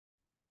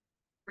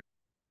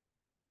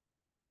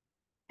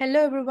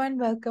Hello everyone,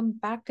 welcome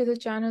back to the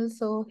channel.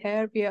 So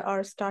here we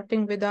are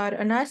starting with our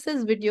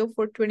analysis video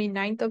for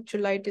 29th of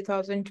July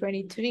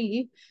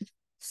 2023.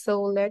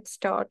 So let's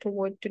start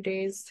with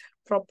today's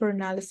proper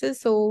analysis.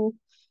 So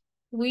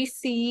we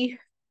see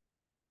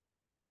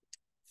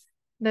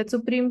that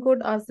Supreme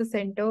Court asked the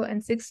center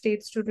and 6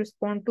 states to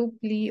respond to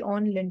plea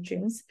on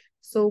lynchings.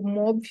 So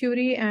mob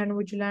fury and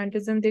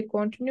vigilantism, they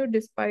continue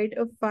despite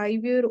a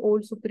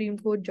 5-year-old Supreme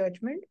Court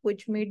judgment,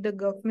 which made the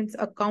governments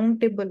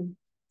accountable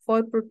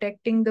for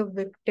protecting the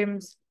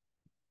victims.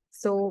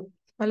 सो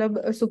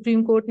मतलब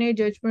supreme court ने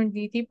judgement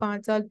दी थी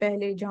 5 साल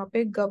पहले जहाँ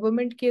पे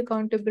government की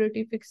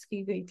accountability fix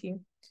की गई थी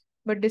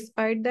बट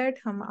डिस्पाइट दैट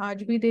हम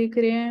आज भी देख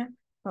रहे हैं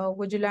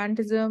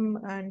विजिलेंटिज्म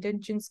एंड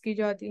लिंचिंग्स की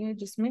जाती हैं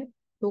जिसमें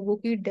लोगों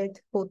की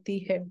डेथ होती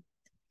है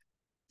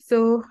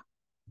सो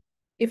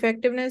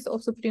effectiveness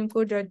of supreme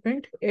court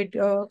judgement it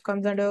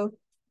comes under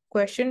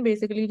question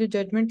basically जो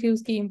जजमेंट थी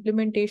उसकी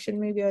इम्प्लीमेंटेशन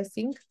में we are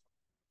seeing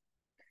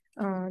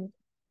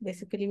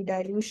basically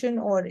dilution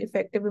और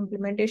इफेक्टिव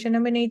इम्प्लीमेंटेशन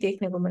हमें नहीं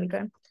देखने को मिल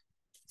रहा है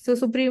So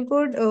Supreme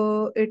Court,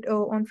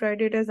 on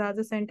Friday it has asked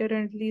the center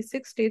and at least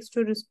 6 states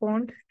to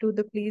respond to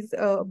the pleas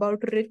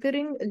about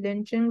recurring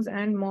lynchings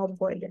and mob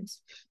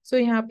violence. So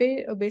यहाँ पे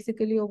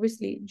basically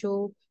obviously जो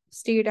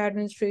state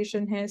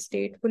administration है,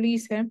 state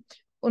police है,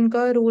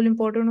 उनका role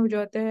important हो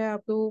जाता है.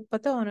 आपको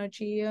पता होना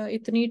चाहिए,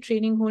 इतनी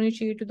ट्रेनिंग होनी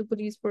चाहिए टू द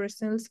पुलिस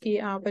पर्सनल्स कि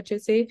आप अच्छे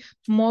से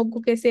मॉब को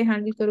कैसे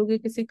हैंडल करोगे,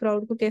 किसी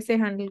क्राउड को कैसे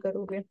हैंडल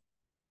करोगे.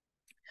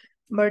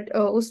 बट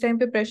उस टाइम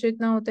पे प्रेशर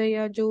इतना होता है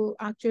या जो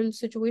एक्चुअल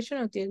सिचुएशन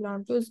होती है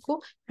ग्राउंड पे उसको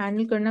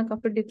हैंडल करना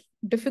काफी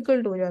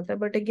डिफिकल्ट हो जाता है.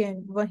 बट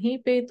अगेन वहीं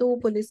पे तो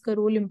पुलिस का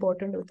रोल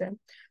इम्पोर्टेंट होता है.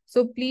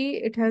 सो plea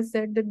it has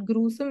said that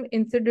gruesome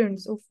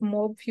incidents of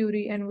mob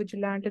fury and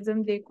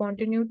vigilantism they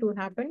continue to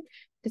happen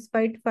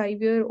despite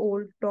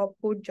 5-year-old top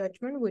court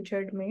judgment which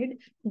had made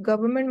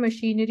government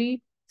machinery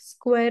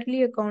squarely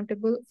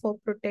accountable for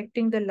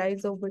protecting the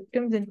lives of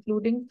victims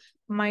including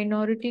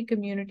minority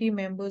community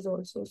members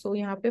also. So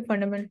यहाँ पे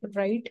fundamental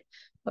right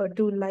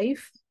to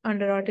life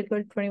under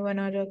article 21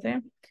 आ जाते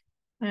हैं.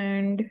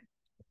 And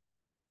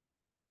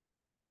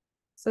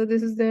so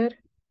this is there.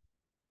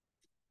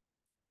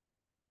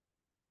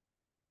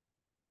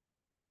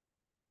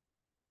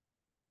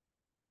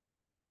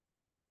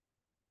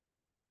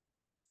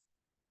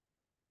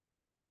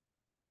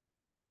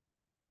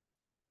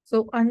 So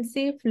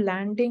unsafe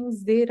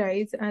landings, they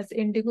rise as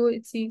Indigo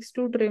it seeks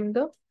to trim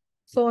the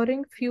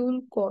soaring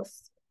fuel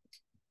costs.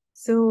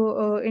 So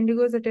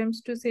Indigo's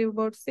attempts to save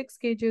about 6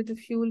 kg of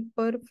fuel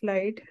per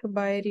flight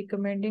by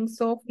recommending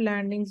soft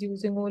landings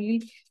using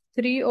only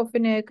 3 of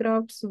an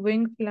aircraft's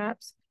wing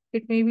flaps.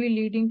 It may be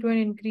leading to an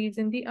increase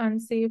in the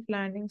unsafe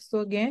landings.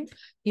 So again,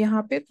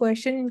 यहाँ पे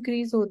question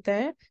increase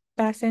होता है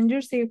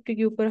passenger safety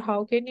के ऊपर.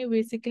 How can you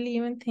basically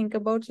even think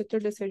about such a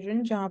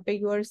decision जहाँ पे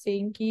you are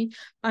saying कि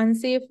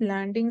unsafe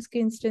landings के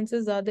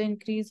इंस्टेंसेस ज्यादा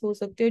इंक्रीज हो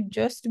सकते हैं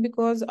जस्ट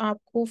बिकॉज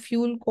आपको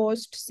फ्यूल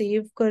कॉस्ट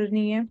सेव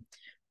करनी है.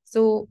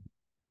 सो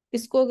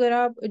इसको अगर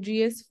आप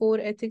GS4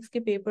 एथिक्स के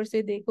पेपर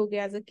से देखोगे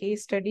एज अ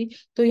केस स्टडी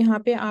तो यहाँ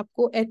पे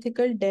आपको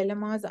एथिकल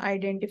डिलेमास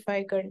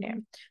आइडेंटिफाई करने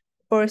हैं.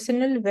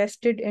 Personal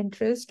vested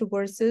interest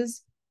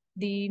versus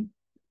the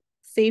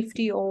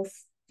safety of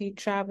the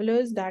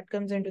travelers that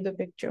comes into the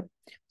picture.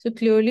 So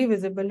clearly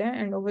visible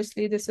and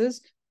obviously this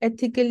is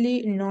ethically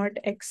not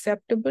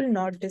acceptable,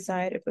 not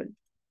desirable.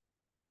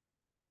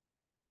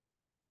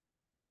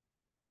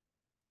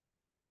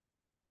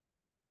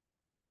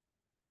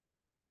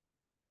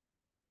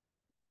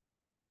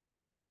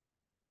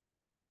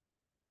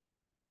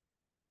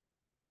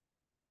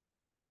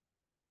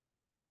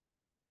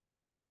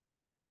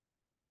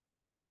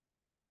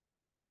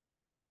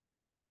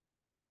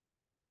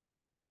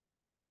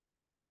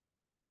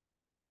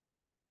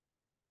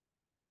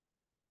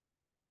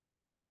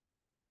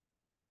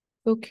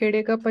 तो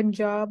खेड़े का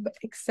Punjab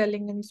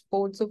excelling in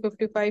sports. so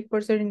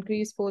 55%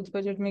 increase sports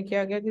budget में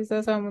किया गया. This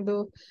are some of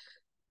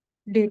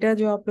the data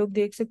जो आप लोग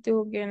देख सकते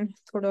हो. अगेन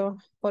थोड़ा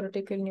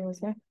पॉलिटिकल न्यूज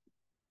है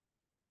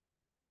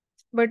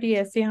बट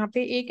यस यहाँ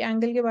पे एक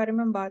एंगल के बारे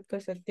में हम बात कर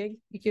सकते हैं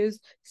बिकॉज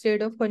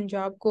स्टेट ऑफ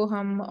पंजाब को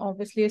हम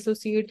ऑब्वियसली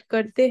एसोसिएट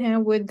करते हैं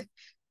with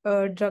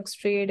drugs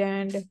trade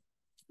and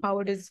how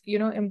it is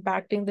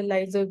impacting the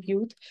lives of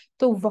youth.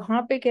 तो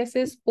वहां पे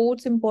कैसे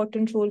स्पोर्ट्स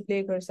इंपॉर्टेंट रोल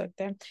प्ले कर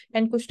सकता है.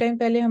 एंड कुछ टाइम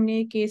पहले हमने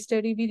एक केस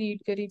स्टडी भी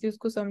रीड करी थी.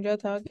 उसको समझा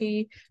था कि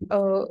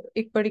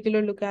एक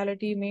पर्टिकुलर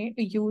लोकेलिटी में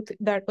youth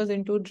that was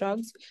into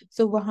drugs.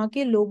 सो वहां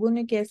के लोगों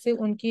ने कैसे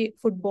उनकी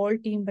फुटबॉल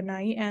टीम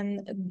बनाई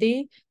and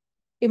they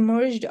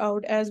emerged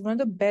out as one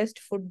of the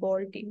best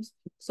football teams.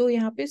 So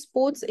यहाँ पे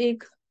sports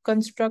एक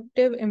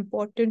constructive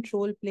important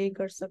role play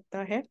कर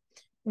सकता है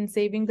in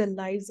saving the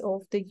lives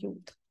of the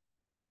youth.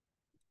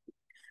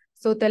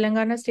 So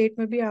Telangana state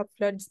में भी आप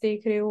फ्लड्स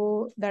देख रहे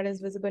हो. That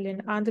is visible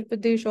in Andhra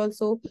Pradesh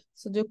also.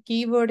 सो जो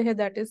कीवर्ड है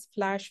that is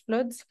flash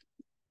floods.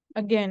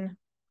 Again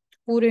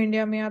पूरे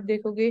इंडिया में आप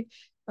देखोगे,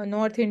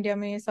 नॉर्थ इंडिया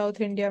में,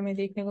 साउथ इंडिया में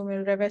देखने को मिल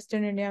रहा है,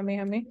 वेस्टर्न इंडिया में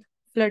हमें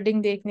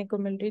फ्लडिंग देखने को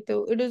मिल रही.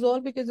 तो it is all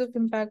because of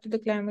impact of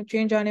the climate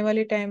change. आने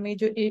वाले टाइम में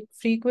जो एक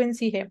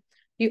फ्रीक्वेंसी है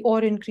ये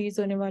और इंक्रीज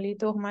होने वाली,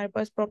 तो हमारे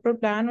पास प्रॉपर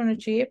प्लान होना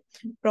चाहिए,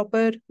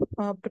 प्रॉपर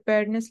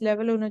प्रिपेयर्डनेस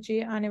लेवल होना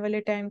चाहिए आने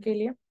वाले टाइम के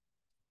लिए।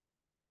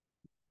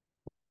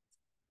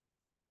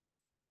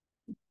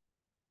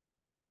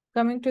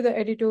 Coming to the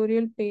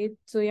editorial page,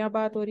 तो यहाँ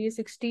बात हो रही है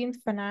 16th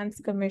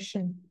फाइनेंस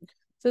कमीशन।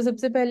 तो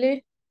सबसे पहले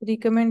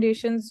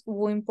रिकमेंडेशंस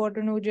वो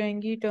इम्पोर्टेंट हो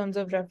जाएंगी, टर्म्स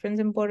ऑफ रेफरेंस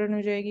इम्पोर्टेंट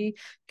हो जाएगी,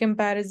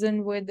 comparison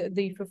with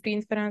the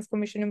 15th finance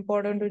commission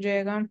important हो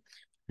जाएगा,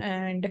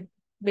 and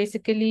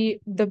basically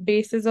the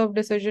basis of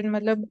decision,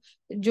 मतलब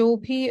जो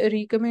भी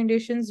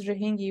रिकमेंडेशंस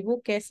रहेंगी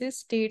वो कैसे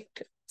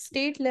स्टेट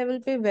स्टेट लेवल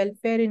पे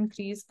वेलफेयर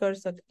इंक्रीज कर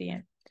सकती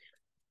हैं,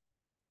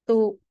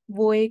 तो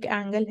वो एक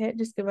एंगल है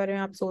जिसके बारे में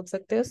आप सोच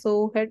सकते हो।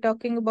 सो है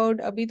टॉकिंग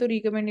अबाउट, अभी तो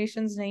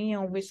रिकमेंडेशंस नहीं है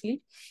obviously,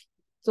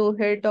 so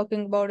here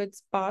talking about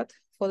its path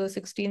for the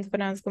 16th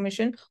finance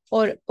commission,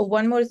 और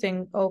one more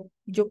thing,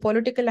 जो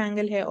political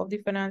angle है of the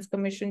finance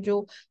commission,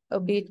 जो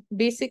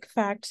basic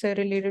facts है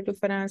related to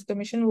finance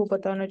commission वो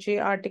पता होना चाहिए।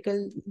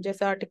 आर्टिकल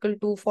जैसे article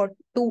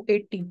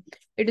 280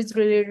 it is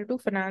related to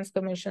finance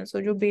commission,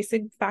 so जो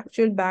basic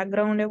factual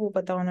background है वो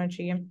पता होना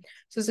चाहिए।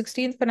 So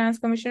 16th finance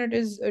commission, it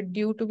is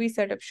due to be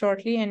set up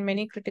shortly, and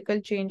many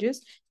critical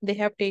changes they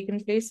have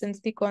taken place since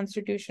the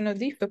constitution of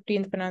the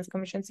 15th finance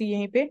commission। so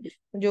यहीं पे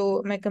जो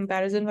मैं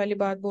comparison वाली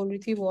बात बोल रही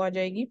थी वो आ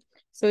जाएगी।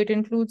 So it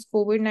includes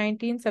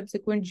covid,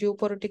 subsequent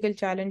geopolitical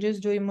challenges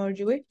जो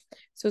इमर्ज हुए,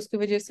 सो उसकी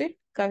वजह से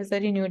काफी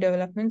सारी न्यू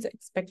डेवलपमेंट्स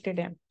एक्सपेक्टेड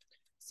हैं।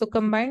 So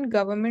combined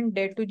government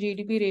debt to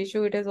GDP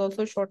ratio, it has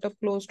also shot up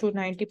close to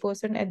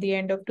 90% at the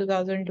end of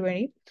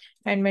 2020,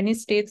 and many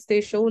states they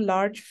show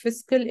large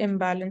fiscal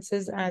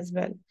imbalances as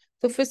well.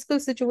 So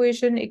fiscal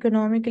situation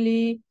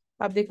economically,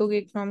 आप देखोगे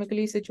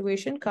economically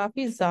situation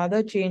काफी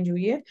ज्यादा change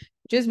हुई है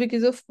just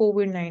because of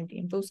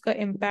कोविड-19, तो उसका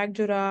impact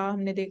जो रहा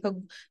हमने देखा,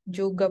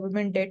 जो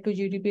government date to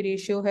GDP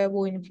ratio है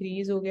वो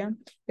इंक्रीज हो गया,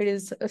 it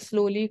is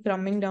slowly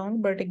coming down,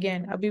 but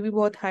again अभी भी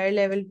बहुत हायर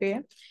लेवल पे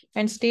है।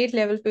 एंड स्टेट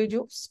लेवल पे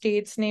जो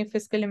स्टेट्स ने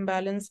फिस्कल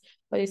इम्बैलेंस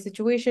वाली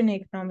सिचुएशन है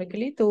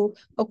इकोनॉमिकली, तो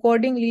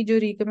अकॉर्डिंगली जो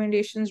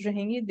रिकमेंडेशंस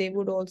रहेंगी दे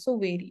वुड आल्सो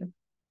वेरी।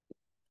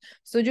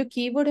 सो जो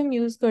कीवर्ड हम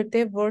यूज करते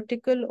हैं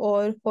वर्टिकल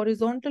और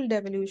हॉरिजॉन्टल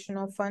डेवोल्यूशन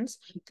ऑफ फंड्स,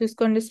 तो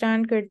इसको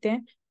अंडरस्टैंड करते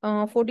हैं।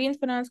 14th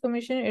finance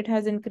commission, it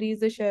has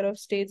increase the share of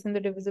states in the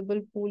divisible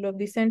pool of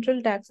the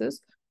central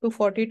taxes to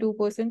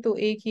 42%, तो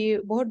एक ये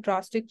बहुत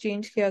ड्रास्टिक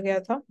चेंज किया गया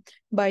था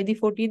by the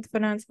 14th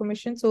finance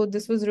commission. So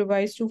this was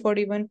revised to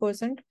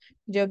 41%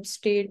 जब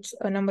states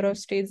number of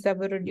states that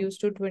were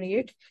reduced to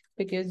 28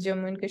 because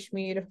Jammu and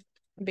Kashmir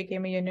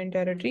became a union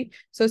territory.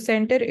 So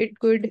center it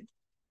could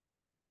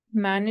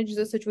manage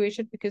the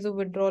situation because of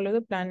withdrawal of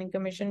the planning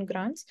commission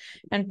grants,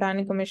 and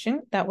planning commission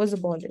that was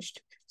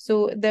abolished. So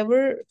there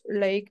were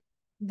like,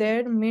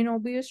 there may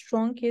not be a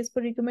strong case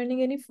for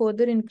recommending any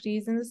further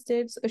increase in the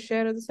state's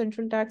share of the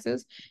central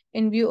taxes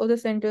in view of the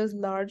center's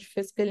large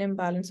fiscal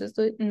imbalances.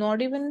 So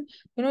not even,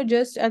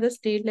 just at the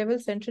state level,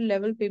 central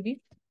level पे भी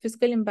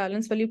fiscal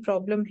imbalance वाली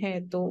problem है,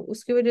 तो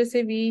उसकी वजह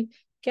से we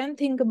can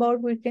think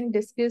about, we can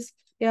discuss,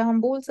 या हम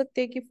बोल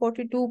सकते हैं कि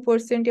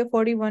 42% या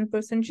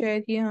 41%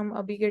 शायद ही हम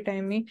अभी के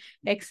टाइम में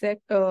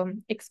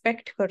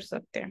एक्सपेक्ट कर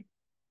सकते हैं।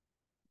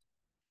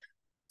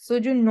 सो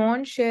जो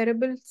नॉन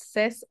शेयरेबल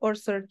सेस और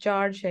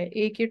सरचार्ज है,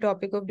 एक ही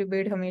टॉपिक ऑफ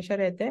डिबेट हमेशा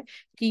रहता है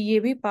कि ये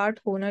भी पार्ट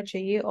होना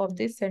चाहिए of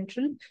the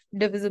central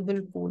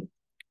divisible pool.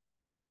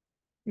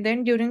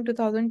 Then during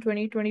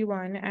 2020,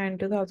 21 and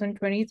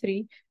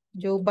 2023,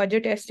 जो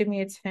budget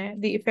estimates हैं,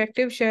 the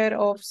effective share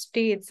of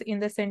states in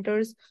the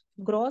center's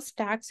gross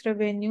tax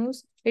revenues,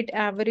 it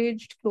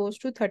averaged close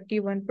to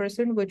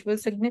 31%, which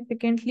was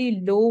significantly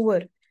lower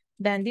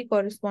than the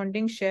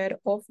corresponding share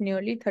of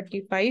nearly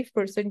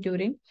 35%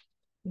 during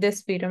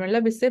this period।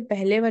 मतलब इससे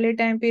पहले वाले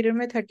time period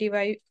में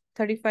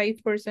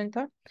 35%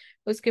 था,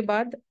 उसके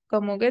बाद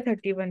कम हो गया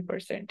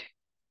 31%।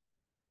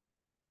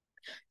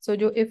 सो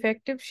जो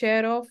इफेक्टिव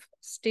शेयर ऑफ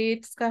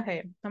स्टेट्स का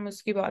है हम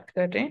उसकी बात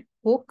कर रहे हैं,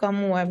 वो कम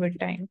हुआ है विद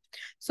टाइम।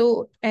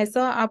 सो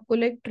ऐसा आपको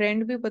लाइक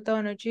ट्रेंड भी पता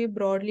होना चाहिए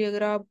ब्रॉडली,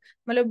 अगर आप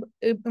मतलब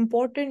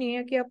इम्पोर्टेंट नहीं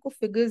है कि आपको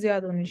फिगर्स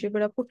याद होने चाहिए,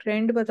 बट आपको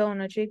ट्रेंड पता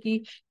होना चाहिए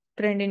कि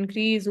ट्रेंड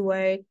इंक्रीज हुआ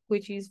है, कोई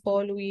चीज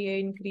फॉल हुई है,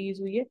 इंक्रीज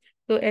हुई है,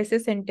 तो ऐसे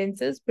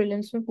सेंटेंसेस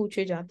प्रीलिम्स में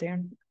पूछे जाते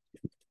हैं।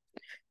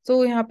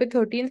 तो यहाँ पे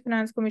 13th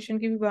फाइनेंस कमीशन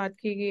की भी बात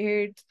की गई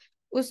है,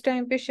 उस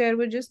टाइम पे शेयर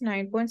वो just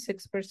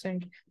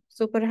 9.6%।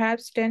 So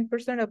perhaps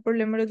 10% upper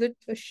limit of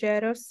the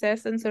share of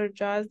cess and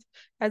surcharge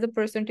as a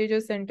percentage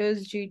of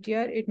center's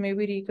GTR, it may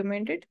be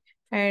recommended.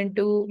 And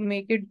to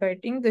make it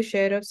biting, the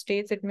share of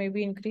states, it may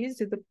be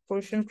increased if the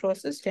proportion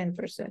crosses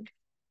 10%.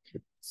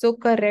 So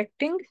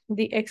correcting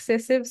the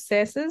excessive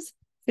cesses,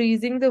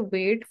 freezing the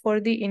weight for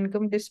the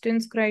income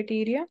distance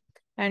criteria,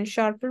 and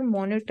sharper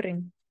monitoring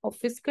of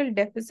fiscal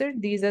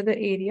deficit, these are the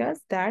areas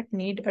that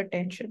need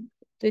attention.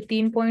 तो ये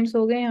 3 points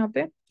हो गए यहाँ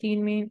पे,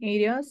 3 main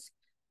areas.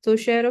 So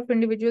share of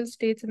individual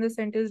states in the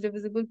center's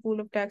divisible pool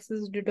of taxes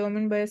is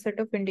determined by a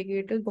set of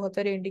indicators. बहुत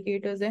सारे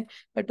indicators हैं,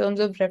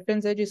 terms of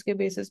reference है जिसके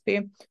basis पे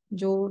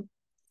जो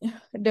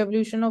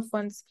devolution of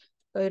funds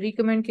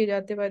रिकमेंड किए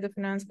जाते हैं बाय द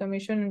फाइनेंस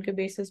कमीशन, उनके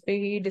बेसिस पे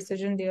ही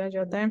डिसीजन दिया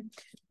जाता है।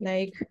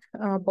 लाइक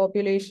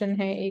पॉपुलेशन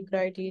है एक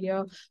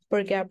क्राइटेरिया,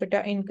 पर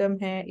कैपिटा इनकम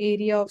है,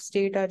 एरिया ऑफ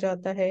स्टेट आ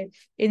जाता है,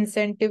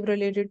 इंसेंटिव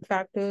रिलेटेड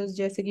फैक्टर्स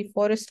जैसे कि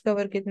फॉरेस्ट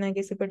कवर कितना है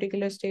किसी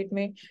पर्टिकुलर स्टेट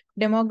में,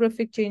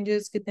 डेमोग्राफिक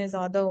चेंजेस कितने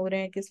ज्यादा हो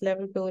रहे हैं, किस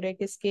लेवल पे हो रहे हैं,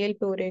 किस स्केल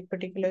पे हो रहे हैं एक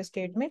पर्टिकुलर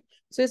स्टेट में।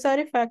 सो ये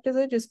सारे फैक्टर्स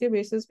है जिसके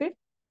बेसिस पे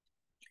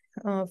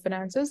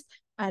finances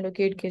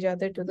allocate किए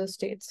जाते हैं to the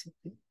states.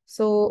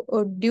 So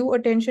due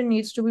attention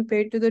needs to be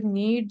paid to the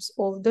needs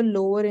of the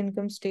lower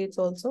income states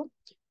also.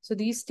 So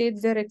these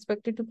states, they are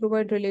expected to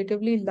provide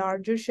relatively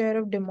larger share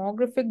of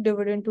demographic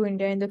dividend to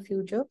India in the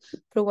future,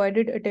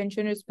 provided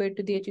attention is paid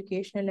to the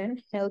educational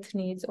and health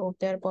needs of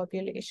their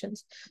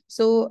populations.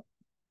 So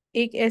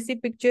एक ऐसी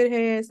picture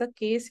है, ऐसा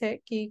case है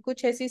कि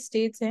कुछ ऐसी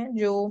states हैं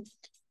जो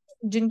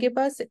जिनके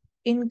पास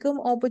इनकम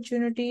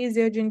अपॉर्चुनिटीज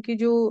या जिनकी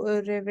जो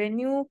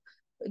रेवेन्यू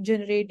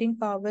जनरेटिंग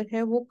पावर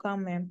है वो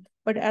कम है,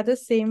 but at the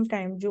same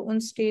time जो उन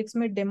स्टेट्स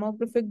में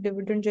डेमोग्राफिक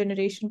डिविडेंड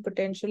जनरेशन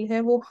पोटेंशियल है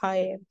वो हाई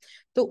है।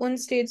 तो उन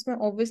स्टेट्स में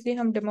ऑब्वियसली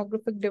हम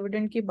डेमोग्राफिक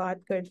डिविडेंड की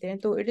बात करते हैं,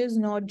 तो इट इज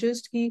नॉट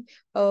जस्ट कि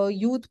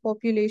यूथ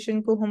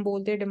पॉपुलेशन को हम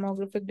बोलते हैं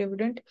डेमोग्राफिक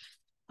डिविडेंड,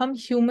 हम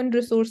ह्यूमन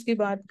रिसोर्स की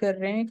बात कर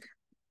रहे हैं।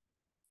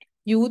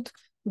 यूथ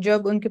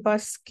जब उनके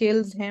पास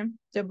स्किल्स हैं,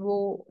 जब वो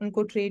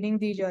उनको ट्रेनिंग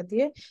दी जाती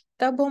है,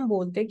 तब हम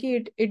बोलते हैं कि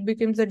it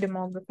becomes a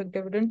demographic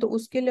dividend. तो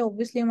उसके लिए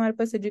ऑब्वियसली हमारे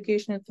पास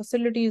एजुकेशनल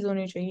फैसिलिटीज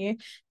होनी चाहिए,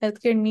 हेल्थ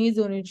केयर नीड्स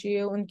होनी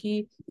चाहिए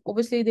उनकी,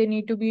 obviously they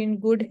need to be in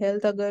good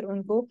health अगर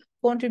उनको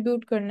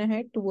कंट्रीब्यूट करना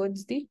है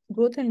towards the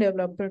growth and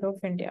development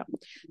of India.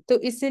 तो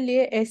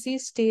इसीलिए ऐसी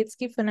स्टेट्स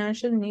की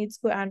फाइनेंशियल नीड्स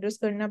को एड्रेस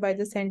करना बाय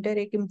द सेंटर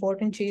एक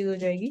इम्पॉर्टेंट चीज हो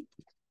जाएगी।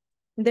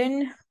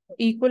 Then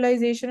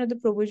equalization of the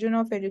provision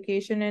of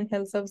education and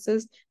health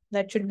services,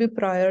 that should be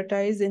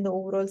prioritized in the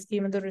overall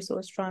scheme of the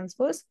resource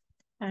transfers.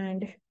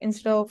 And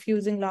instead of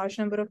using large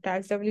number of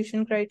tax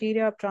devolution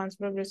criteria of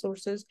transfer of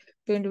resources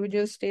to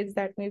individual states,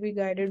 that may be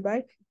guided by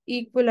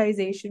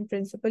equalization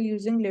principle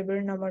using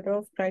liberal number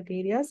of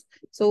criteria.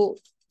 So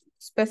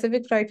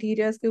specific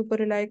criteria के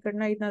ऊपर rely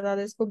करना, इतना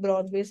ज़्यादा इसको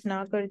broad base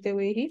ना करते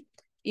हुए ही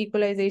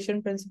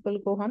equalization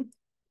principle को हम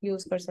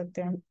use कर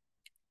सकते हैं।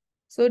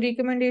 So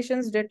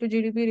recommendations, debt to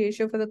GDP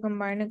ratio for the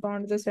combined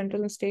account of the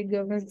central and state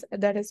governments,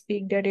 that has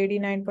peaked at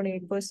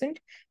 89.8%,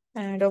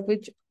 and of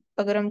which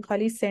अगर हम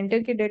खाली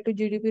सेंटर के डेट टू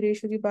जीडीपी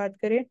रेशियो की बात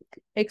करें,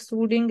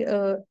 excluding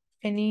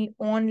any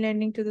on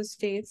lending to the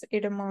states,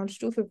 it amounts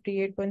to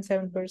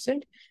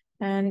 58.7%,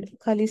 and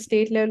खाली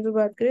state level पे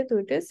बात करें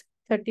तो it is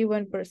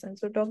 31%.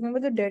 So talking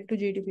about the debt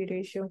to GDP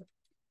ratio,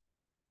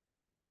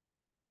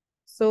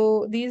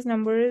 so these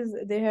numbers,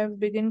 they have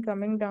begun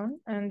coming down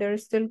and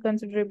they're still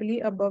considerably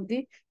above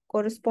the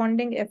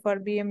corresponding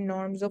FRBM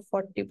norms of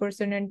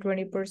 40% and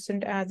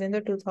 20% as in the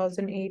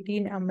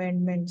 2018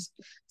 amendments.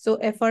 So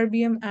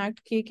FRBM Act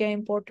के क्या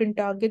important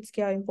targets,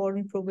 क्या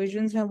important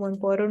provisions हैं वो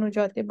important हो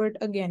जाते, but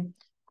again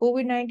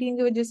COVID-19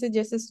 की वजह से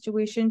जैसे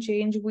situation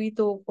change हुई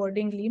तो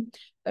accordingly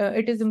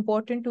it is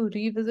important to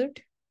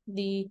revisit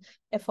the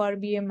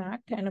FRBM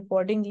Act and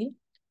accordingly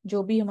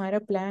जो भी हमारा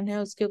plan है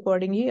उसके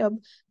accordingly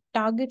अब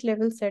टारगेट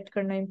लेवल सेट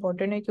करना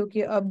इंपॉर्टेंट है,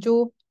 क्योंकि अब जो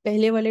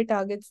पहले वाले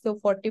टारगेट्स थे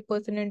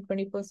 40% एंड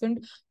 20%,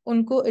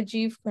 उनको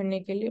अचीव करने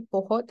के लिए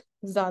बहुत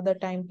ज्यादा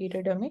टाइम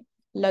पीरियड हमें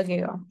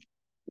लगेगा,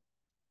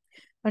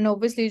 एंड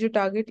ऑब्वियसली जो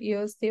टारगेट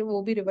ईयर्स थे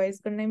वो भी रिवाइज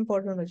करना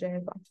इंपॉर्टेंट हो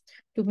जाएगा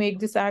to make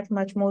this act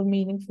much more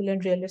meaningful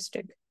and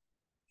realistic.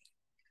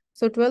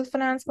 So 12th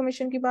Finance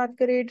Commission की बात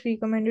करें, it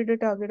recommended a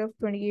target of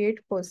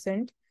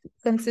 28%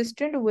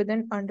 consistent with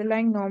an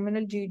underlying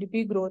nominal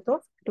GDP growth of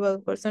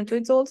 12%. So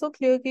it's also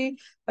clear कि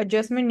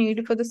adjustment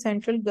needed for the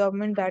central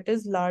government that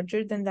is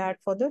larger than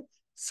that for the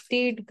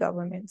state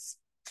governments.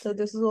 So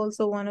this is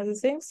also one of the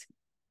things.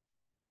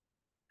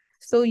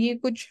 So ये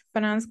कुछ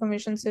finance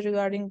commission से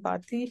regarding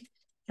बात थी,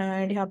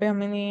 and यहाँ पे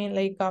हमने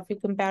like काफी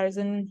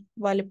कंपैरिजन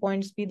वाले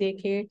पॉइंट्स भी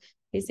देखे,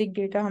 बेसिक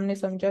डेटा हमने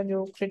समझा,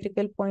 जो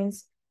क्रिटिकल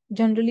पॉइंट्स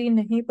जनरली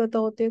नहीं पता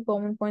होते,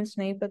 कॉमन पॉइंट्स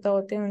नहीं पता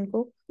होते,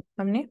 उनको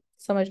हमने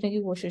समझने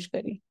की कोशिश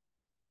करी।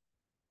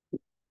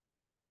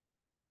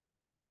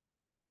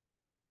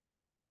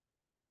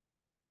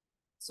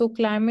 So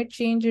climate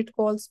change, it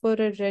calls for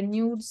a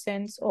renewed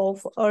sense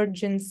of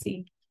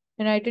urgency.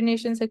 United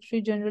Nations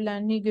Secretary General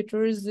Antonio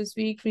Guterres this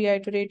week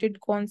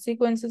reiterated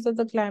consequences of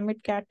the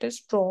climate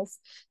catastrophe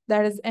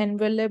that has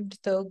enveloped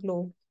the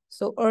globe.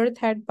 So Earth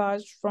had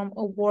passed from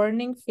a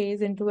warning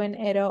phase into an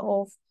era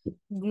of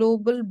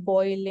global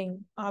boiling.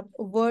 आप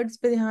words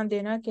पे ध्यान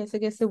देना, कैसे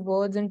कैसे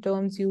words and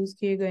terms use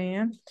किए गए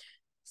हैं।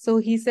 So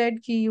he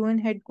said कि UN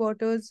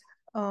headquarters,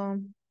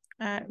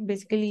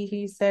 basically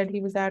he said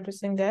he was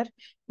addressing their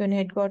UN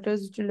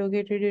headquarters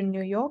located in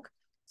New York.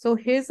 So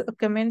his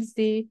comments,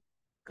 they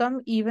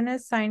come even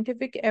as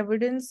scientific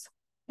evidence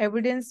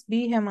भी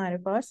है हमारे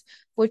पास,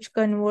 which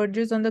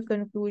converges on the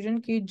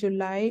conclusion कि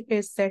July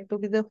is said to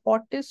be the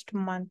hottest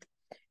month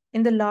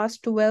in the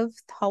last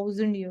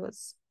 12,000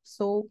 years.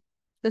 So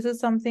this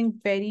is something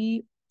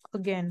very,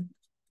 again,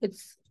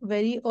 it's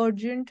very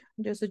urgent,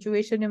 जो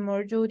situation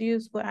emerge हो रही है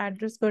उसको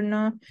address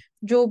करना,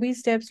 जो भी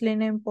steps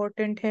लेना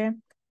important है,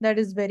 that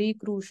is very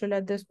crucial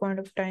at this point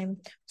of time.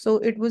 So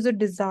it was a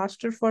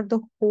disaster for the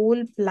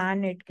whole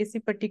planet.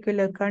 किसी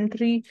particular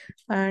country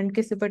and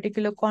किसी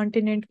particular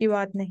continent की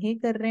बात नहीं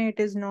कर रहे हैं.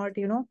 It is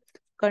not,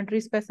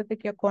 country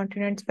specific या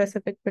continent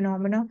specific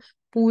phenomena.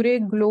 पूरे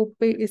globe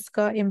पे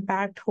इसका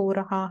impact हो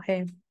रहा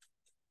है.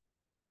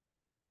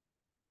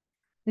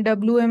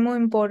 WMO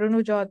इम्पोर्टेंट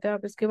हो जाता है,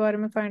 आप इसके बारे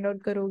में फाइंड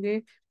आउट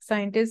करोगे.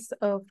 Scientist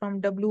from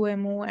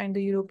WMO and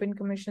the European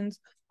Commission's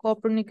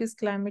Copernicus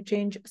Climate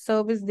Change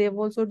Service, they have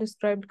also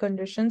described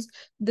conditions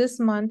this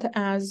month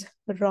as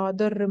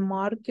rather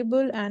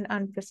remarkable and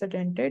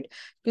unprecedented.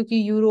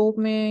 क्योंकि यूरोप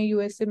में,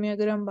 USA में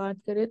अगर हम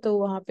बात करें तो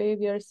वहाँ पे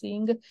we are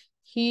seeing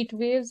heat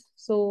waves.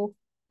 So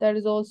that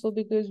is also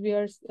because we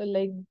are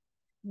like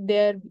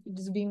there it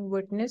is being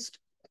witnessed.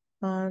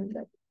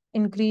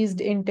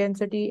 Increased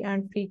intensity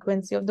and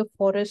frequency of the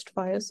forest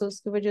fire. सो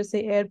उसकी वजह से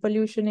एयर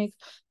पोल्यूशन एक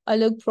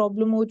अलग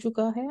प्रॉब्लम हो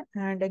चुका है,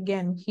 and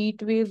again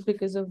heat wave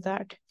because of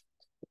that.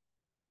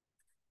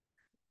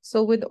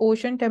 So with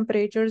ocean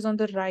temperatures on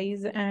the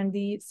rise and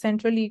the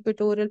central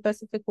equatorial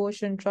Pacific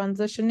Ocean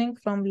transitioning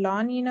from La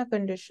Nina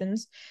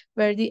conditions,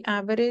 where the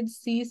average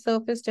sea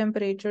surface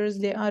temperatures,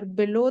 they are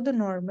below the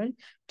normal,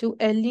 to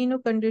El Nino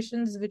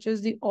conditions, which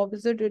is the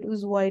opposite. It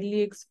was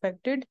widely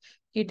expected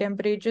the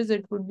temperatures,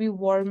 it would be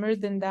warmer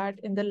than that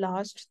in the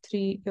last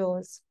 3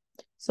 years.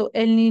 So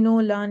El Nino,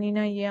 La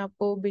Nina, ये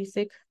आपको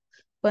basic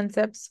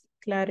concepts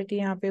clarity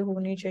यहाँ पे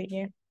होनी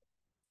चाहिए.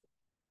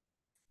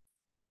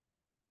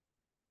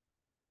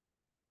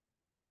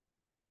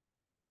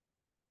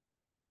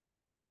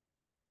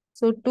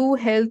 So two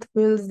health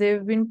bills,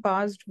 they've been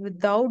passed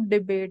without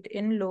debate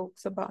in Lok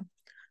Sabha.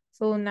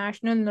 So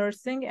National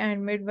Nursing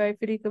and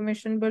Midwifery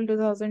Commission Bill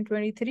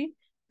 2023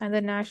 and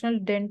the National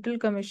Dental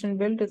Commission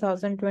Bill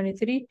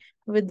 2023,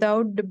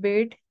 without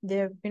debate, they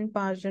have been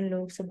passed in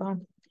Lok Sabha.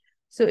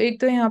 So एक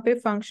तो यहाँ पे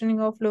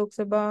functioning of लोक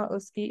सभा,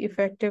 उसकी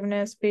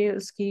effectiveness पे,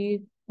 उसकी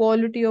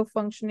quality of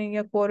functioning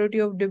या quality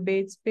of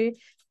debates पे,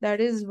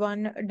 that is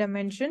one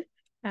dimension.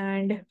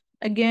 And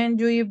again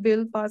जो ये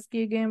bill pass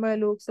किए गए हैं by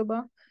लोक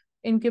सभा,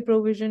 इनके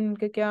प्रोविजन,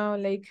 इनके क्या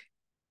लाइक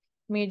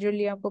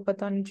मेजरली आपको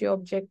पता होना चाहिए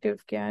ऑब्जेक्टिव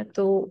क्या है.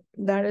 तो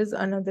that is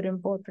another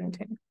important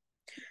thing.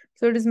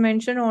 So it is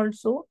mentioned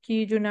also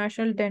कि जो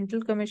नेशनल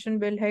डेंटल कमीशन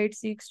बिल है, it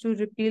seeks to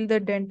repeal the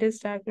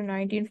Dentist Act of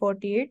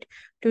 1948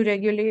 to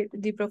regulate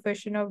the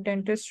profession of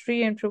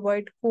dentistry and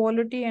provide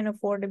quality and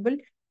affordable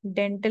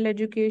dental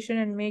education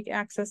and make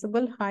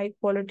accessible high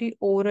quality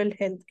oral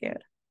health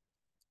care.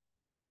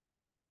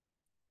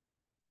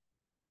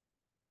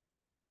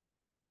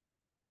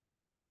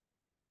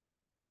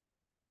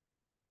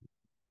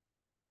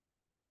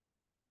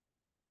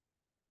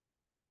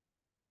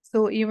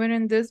 So even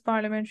in this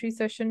parliamentary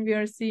session, we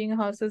are seeing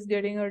houses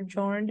getting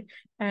adjourned,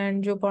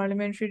 and जो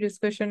parliamentary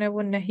discussion है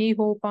वो नहीं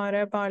हो पा रहा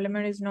है.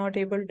 Parliament is not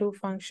able to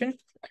function.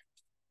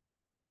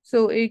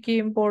 So एक ही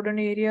important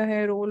area है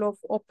role of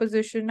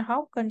opposition,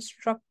 how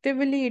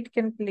constructively it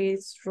can play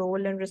its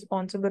role and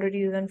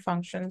responsibilities and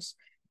functions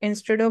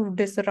instead of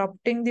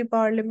disrupting the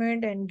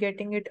parliament and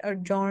getting it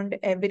adjourned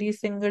every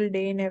single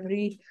day in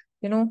every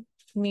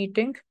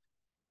meeting.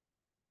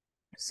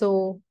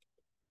 So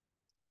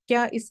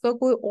क्या इसका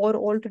कोई और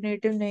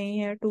alternative नहीं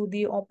है to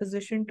the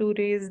opposition to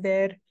raise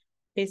their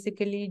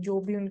basically जो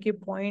भी उनके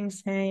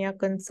points हैं या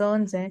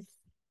कंसर्न्स हैं.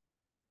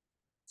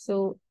 So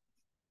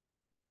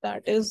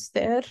that is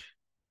there.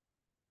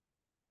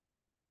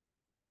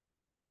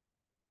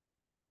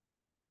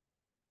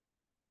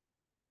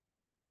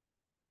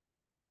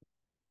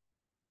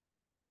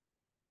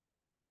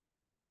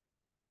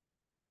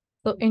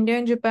 So India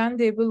and Japan,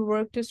 they will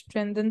work to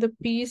strengthen the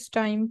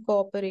peacetime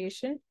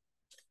cooperation.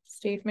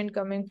 Statement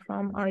coming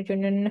from our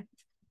Union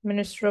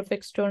Minister of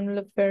External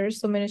Affairs.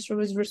 So Minister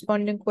was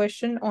responding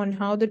question on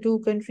how the two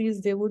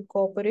countries they would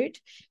cooperate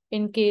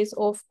in case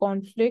of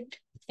conflict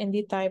in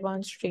the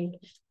Taiwan Strait.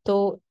 तो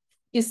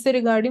इससे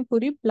regarding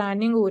पूरी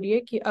planning हो रही है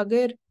कि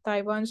अगर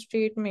Taiwan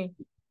straight में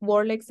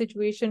war like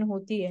situation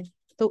होती है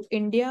तो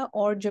इंडिया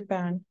और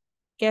जापान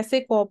कैसे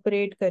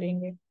कोऑपरेट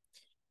करेंगे.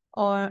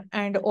 और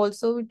and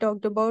also we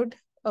talked about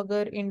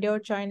अगर इंडिया और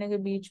चाइना के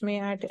बीच में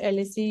एट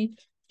LAC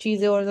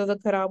चीजें और ज्यादा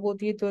खराब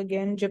होती है तो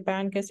अगेन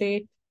जापान कैसे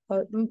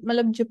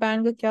मतलब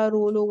जापान का क्या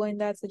रोल होगा इन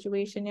दैट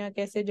सिचुएशन, या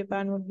कैसे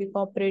Japan would be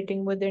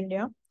cooperating with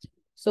India.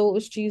 सो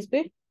उस चीज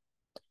पे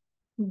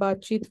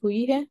बातचीत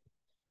हुई है.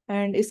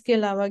 एंड इसके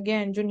अलावा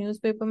अगेन जो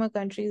न्यूज़पेपर में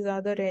कंट्रीज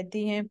ज्यादा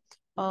रहती हैं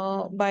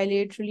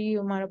बायलेटरली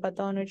हमारा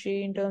पता होना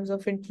चाहिए in terms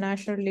of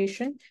international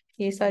relation.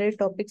 ये सारे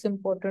टॉपिक्स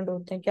इंपॉर्टेंट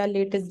होते हैं. क्या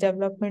लेटेस्ट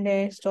डेवलपमेंट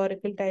है,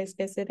 हिस्टोरिकल टाइज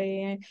कैसे रहे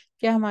हैं,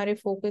 क्या हमारे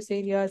फोकस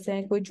एरियाज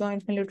हैं, कोई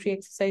जॉइंट मिलिट्री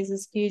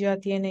एक्सरसाइजेस की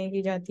जाती है नहीं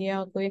की जाती है,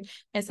 या कोई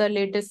ऐसा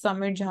लेटेस्ट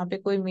समिट जहाँ पे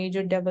कोई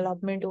मेजर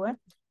डेवलपमेंट हुआ है,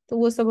 तो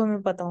वो सब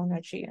हमें पता होना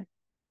चाहिए.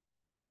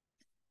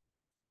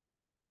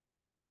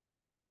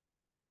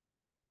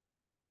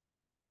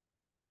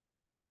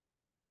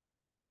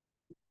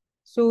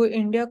 सो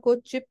इंडिया को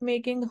चिप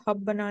मेकिंग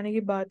हब बनाने की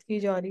बात की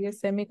जा रही है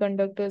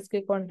सेमीकंडक्टर्स के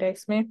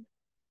कॉन्टेक्स्ट में.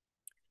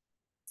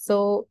 So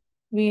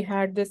we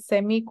had the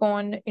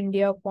Semicon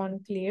India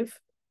conclave.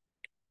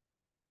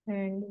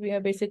 and we are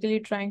basically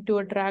trying to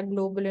attract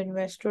global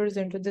investors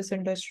into this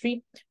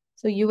industry.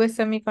 So US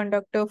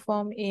semiconductor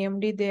firm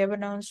AMD, they have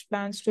announced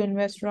plans to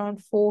invest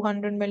around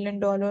 $400 million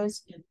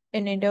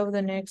in India over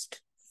the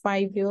next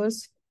 5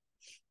 years.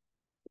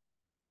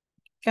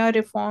 क्या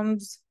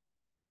reforms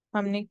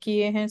हमने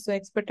किए हैं? So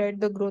expedite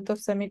the growth of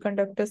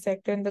semiconductor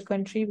sector in the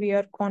country. We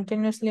are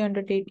continuously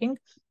undertaking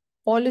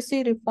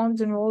policy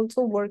reforms and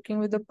also working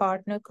with the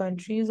partner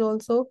countries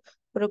also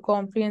for a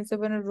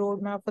comprehensive and a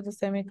roadmap for the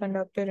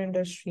semiconductor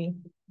industry.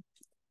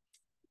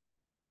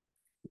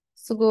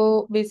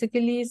 So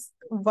basically,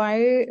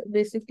 why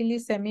basically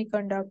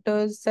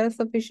semiconductors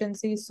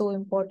self-sufficiency is so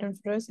important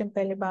for us? हम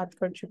पहले बात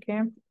कर चुके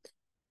हैं.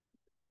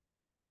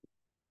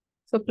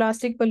 So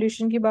plastic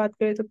pollution की बात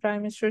करें तो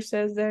Prime Minister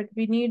says that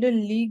we need a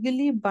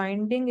legally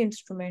binding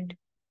instrument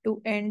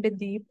to end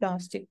the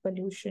plastic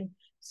pollution.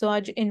 So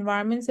आज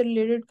environment से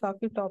related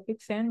काफी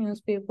topics हैं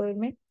newspaper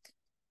में.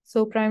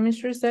 So Prime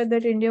Minister said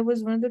that India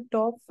was one of the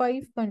top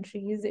 5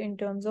 countries in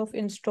terms of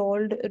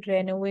installed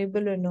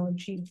renewable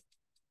energy.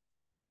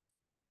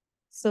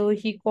 So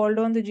he called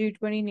on the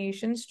G20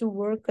 nations to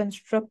work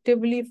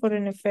constructively for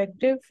an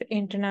effective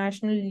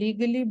international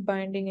legally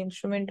binding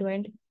instrument to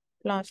end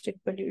plastic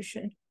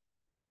pollution.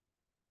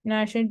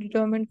 National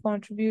determined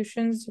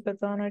contributions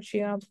बताना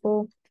चाहिए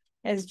आपको.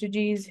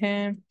 SDGs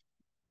हैं.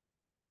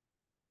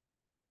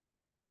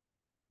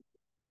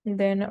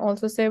 Then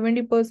also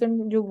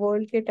 70% जो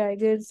world के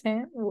tigers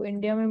हैं वो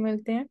India में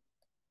मिलते हैं.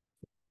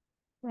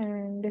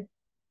 And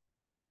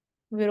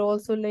we're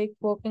also like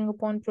working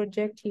upon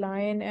Project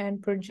Lion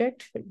and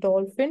Project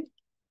Dolphin,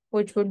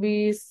 which would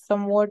be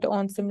somewhat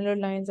on similar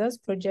lines as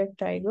Project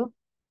Tiger.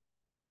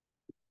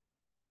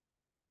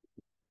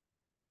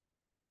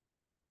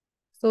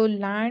 So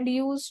land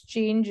use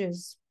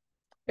changes.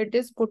 It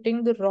is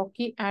putting the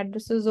rocky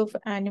addresses of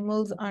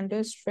animals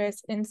under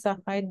stress in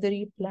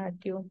Sahyadri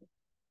Plateau.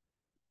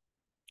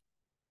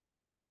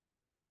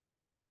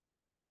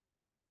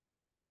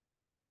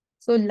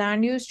 So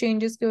land use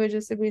changes की वजह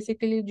से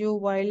basically जो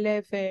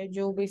wildlife है,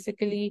 जो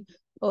basically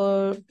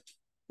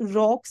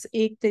rocks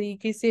एक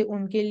तरीके से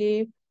उनके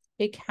लिए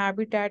एक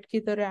habitat की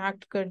तरह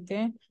act करते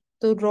हैं.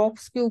 तो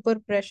rocks के ऊपर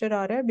pressure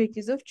आ रहा है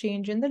because of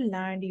change in the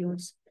land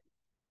use.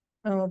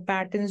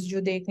 Patterns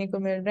जो देखने को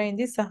मिल रहा है in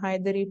the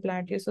Sahyadri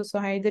Plateau. So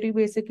Sahyadri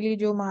basically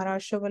जो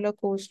महाराष्ट्र वाला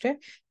coast है,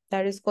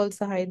 that is called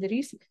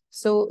Sahyadris.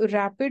 So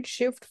rapid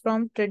shift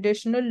from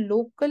traditional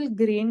local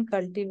grain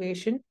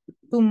cultivation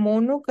to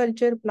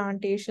monoculture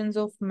plantations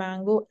of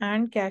mango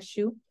and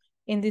cashew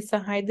in the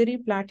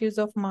Sahyadri plateaus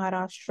of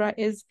Maharashtra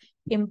is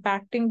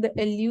impacting the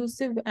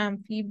elusive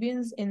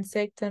amphibians,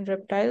 insects, and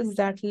reptiles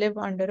that live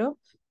under a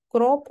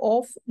crop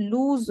of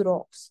loose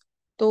rocks.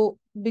 तो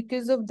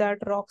because of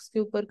that rocks के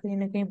ऊपर कहीं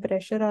ना कहीं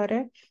pressure आ रहा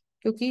है,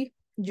 क्योंकि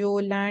जो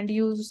लैंड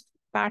यूज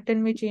पैटर्न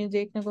में चेंज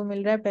देखने को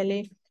मिल रहा है.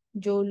 पहले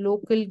जो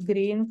लोकल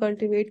ग्रेन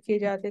कल्टीवेट किए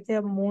जाते थे,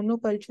 अब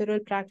मोनोकल्चरल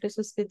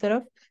प्रैक्टिसेस की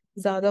तरफ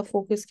ज्यादा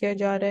फोकस किया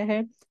जा रहा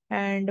है.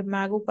 And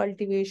mango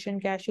cultivation,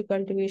 cashew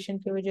cultivation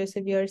की वजह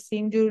से वी आर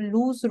सीइंग जो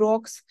लूज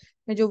रॉक्स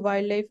में जो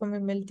वाइल्ड लाइफ हमें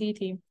मिलती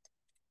थी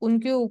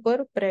उनके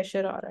ऊपर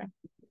प्रेशर आ रहा है.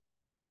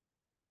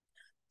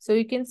 So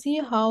you can see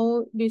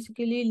how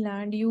basically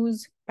land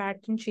use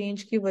pattern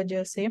change की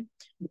वजह से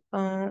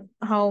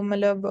how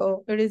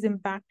मतलब it is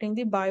impacting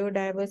the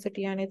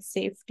biodiversity and its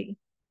safety.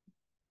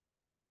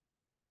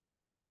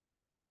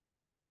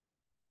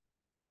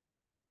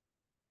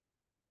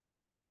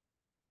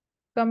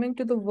 Coming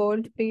to the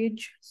world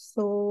page,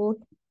 so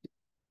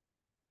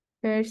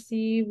here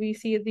we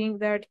see a thing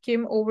that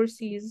Kim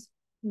oversees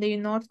the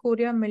North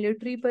Korea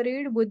military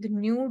parade with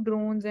new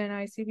drones and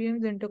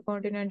ICBMs,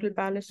 intercontinental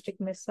ballistic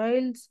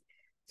missiles.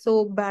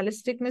 So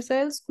ballistic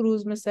missiles,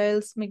 cruise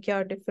missiles में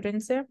क्या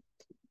difference है?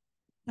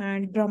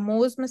 And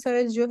BrahMos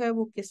missile जो है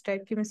वो किस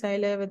type की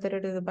missile है, whether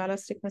it is a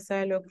ballistic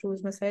missile और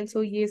क्रूज मिसाइल.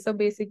 सो ये सब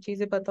बेसिक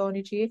चीजें पता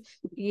होनी चाहिए.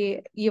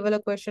 ये वाला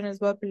क्वेश्चन इस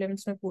बार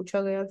प्रीलिम्स में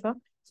पूछा गया था.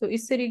 सो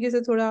इस तरीके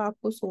से थोड़ा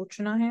आपको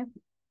सोचना है.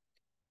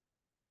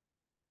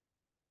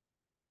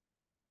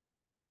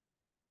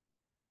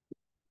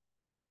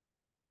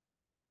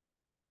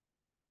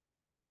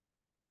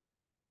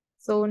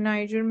 सो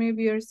नाइजर में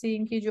वी आर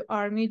सीइंग कि जो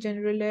आर्मी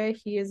जनरल है,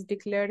 he is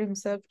declared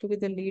himself to be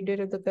the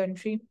leader of the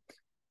country.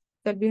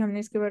 कल भी हमने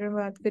इसके बारे में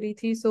बात करी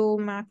थी. सो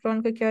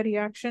मैक्रोन का क्या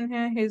रिएक्शन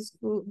है? हिज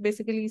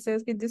बेसिकली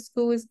सेज कि this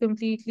coup is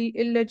completely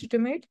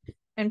illegitimate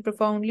and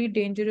profoundly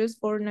dangerous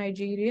for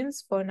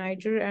Nigerians, for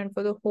Niger, and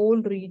for the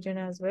whole region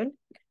as well.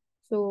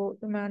 So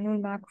Emmanuel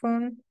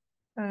Macron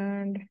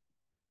and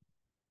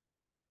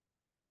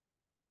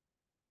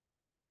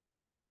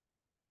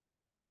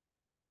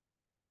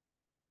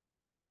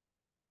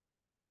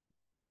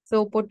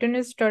so Putin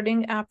is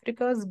studying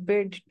Africa's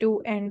bid to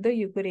end the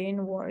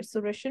Ukraine war. So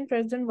Russian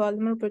President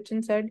Vladimir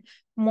Putin said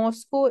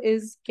Moscow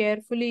is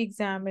carefully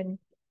examined.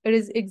 It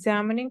is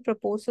examining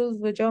proposals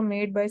which are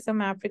made by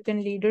some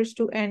African leaders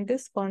to end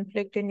this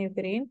conflict in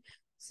Ukraine.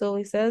 So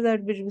he says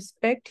that we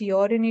respect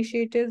your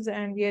initiatives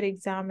and we are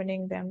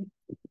examining them.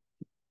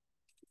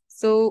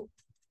 So,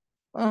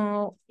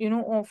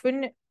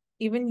 often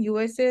even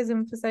USA has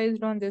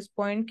emphasized on this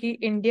point कि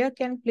India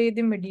can play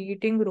the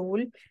mediating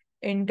role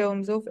in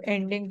terms of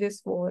ending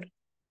this war.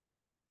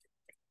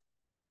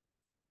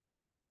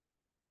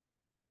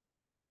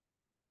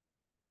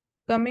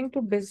 Coming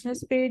to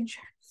business page,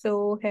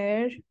 so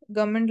here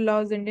government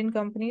allows Indian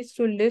companies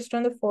to list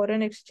on the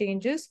foreign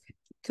exchanges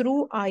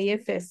through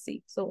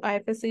IFSC. So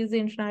IFSC is the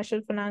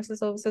International Financial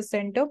Services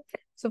Center.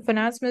 So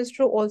Finance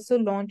Minister also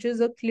launches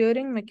a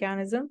clearing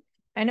mechanism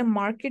and a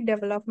market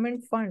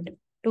development fund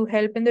to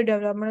help in the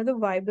development of the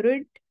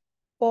vibrant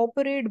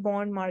corporate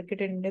bond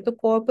market in India. तो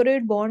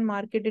corporate bond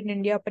market in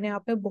India अपने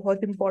आप में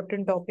बहुत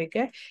important topic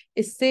है.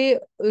 इससे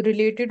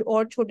related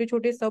और छोटे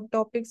छोटे सब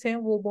टॉपिक्स हैं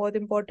वो बहुत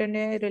इंपॉर्टेंट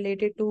है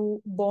related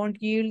to bond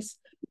yields,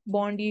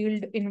 bond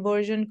yield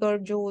inversion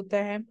curve जो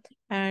होता है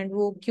एंड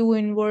वो क्यों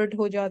इन्वर्ट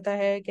हो जाता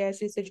है,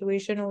 कैसी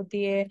सिचुएशन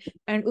होती है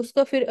एंड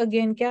उसका फिर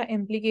अगेन क्या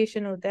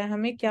इम्प्लीकेशन होता है,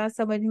 हमें क्या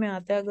समझ में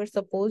आता है अगर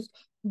suppose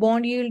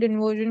bond yield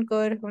inversion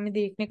curve हमें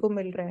देखने को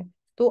मिल रहा है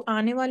तो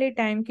आने वाले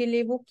टाइम के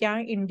लिए वो क्या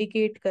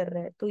इंडिकेट कर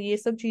रहा है. तो ये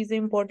सब चीजें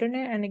इंपॉर्टेंट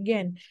है. And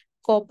again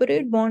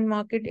corporate bond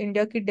market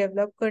India की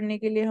डेवलप करने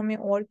के लिए हमें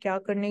और क्या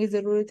करने की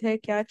जरूरत है,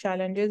 क्या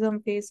चैलेंजेस हम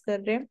फेस कर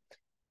रहे हैं.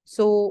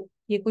 सो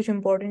ये कुछ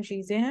इंपॉर्टेंट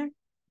चीजें हैं.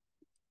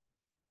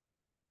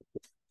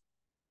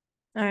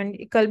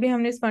 एंड कल भी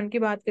हमने इस फंड की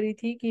बात करी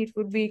थी कि it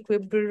would be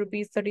equipped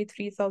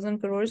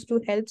 ₹33,000 to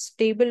help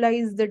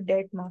stabilise the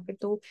debt market.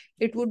 तो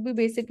it would be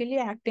basically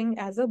acting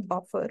as a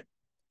buffer.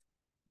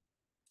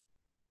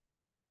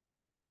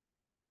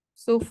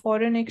 So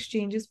foreign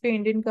exchanges पे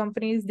Indian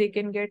companies they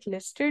can get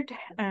listed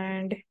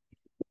and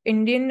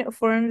Indian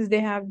firms they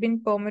have been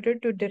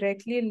permitted to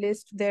directly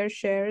list their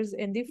shares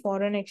in the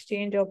foreign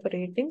exchange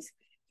operatings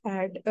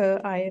at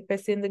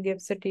IFSC in the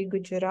GIFT City,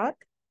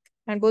 Gujarat.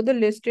 And both the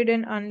listed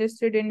and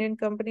unlisted Indian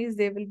companies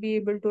they will be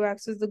able to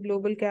access the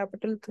global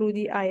capital through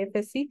the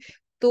IFSC.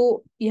 तो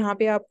यहाँ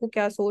पे आपको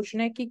क्या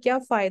सोचना है कि क्या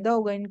फायदा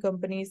होगा इन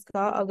कंपनीज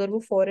का अगर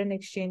वो फॉरेन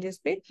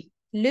एक्सचेंजेस पे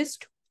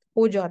लिस्ट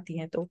हो जाती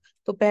हैं.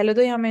 तो पहले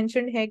तो यहाँ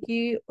मेंशन है कि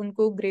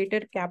उनको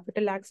ग्रेटर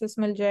कैपिटल एक्सेस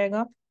मिल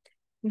जाएगा.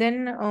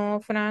 Then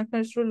finance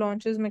minister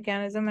launches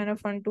mechanism and a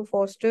fund to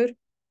poster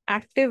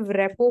active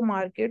repo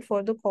market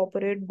for the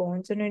corporate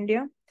bonds in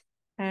India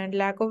and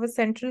lack of a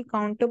central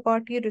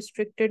counterparty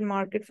restricted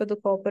market for the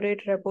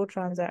corporate repo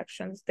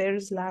transactions. There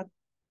is lack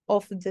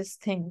of this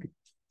thing.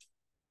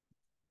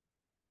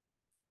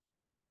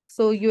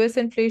 So US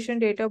inflation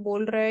data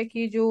बोल रहा है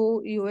कि जो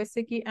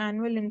USA की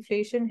annual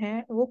inflation है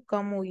वो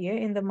कम हुई है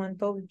in the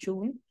month of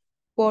June.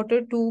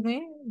 Q2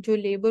 में जो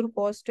लेबर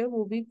कॉस्ट है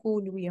वो भी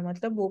कूल हुई है,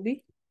 मतलब वो भी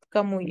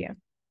कम हुई है.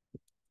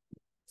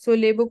 सो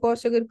लेबर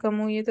कॉस्ट अगर कम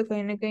हुई है तो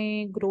कहीं ना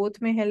कहीं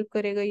ग्रोथ में हेल्प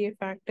करेगा ये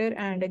फैक्टर.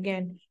 एंड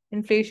अगेन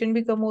इन्फ्लेशन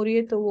भी कम हो रही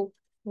है तो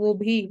वो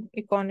भी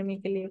इकोनॉमी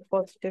के लिए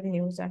पॉजिटिव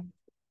न्यूज है.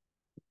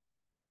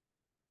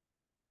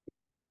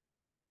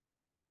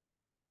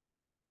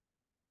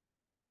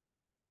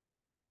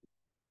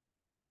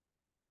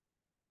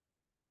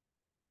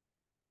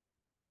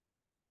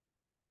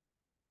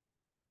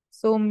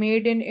 So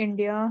made in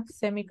India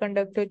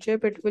semiconductor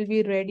chip, it will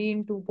be ready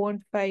in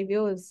 2.5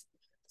 years.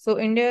 So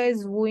India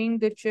is wooing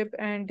the chip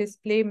and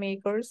display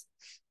makers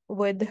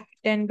with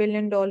 $10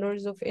 billion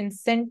of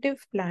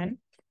incentive plan.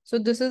 So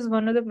this is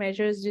one of the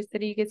measures जिस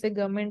तरीके से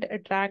government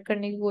attract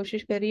करने की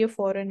कोशिश कर रही है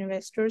foreign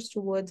investors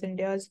towards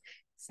India's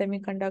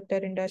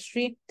semiconductor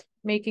industry,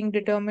 making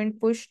determined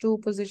push to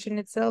position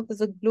itself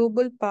as a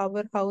global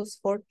powerhouse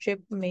for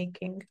chip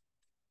making.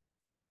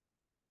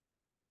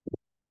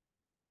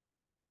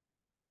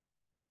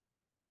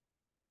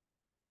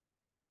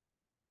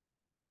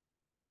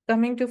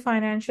 Coming to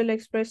Financial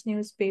Express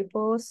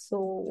newspaper,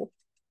 so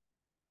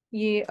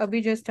ये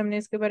अभी जस्ट हमने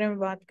इसके बारे में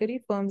बात करी.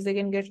 Firms they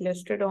can get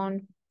listed on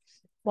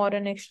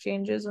foreign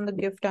exchanges on the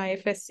GIFT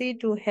IFSC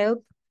to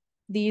help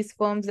these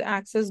firms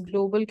access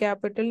global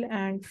capital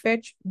and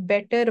fetch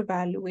better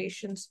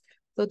valuations.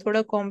 तो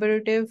थोड़ा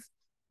competitive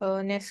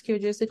नेस की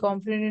वजह से,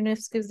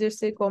 कॉम्पिटिटिवनेस की वजह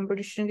से,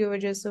 कंपटीशन की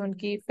वजह से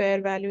उनकी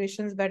फेयर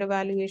वैल्यूएशंस, बेटर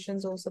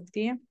वैल्यूएशंस हो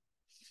सकती हैं.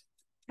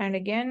 एंड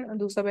अगेन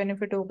दूसरा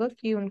बेनिफिट होगा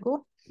कि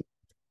उनको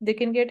they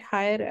can get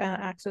higher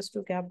access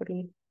to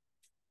capital.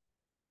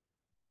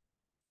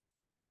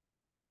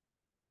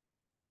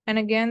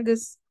 And again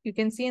this you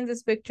can see in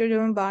this picture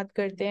जब हम बात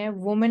करते हैं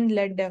women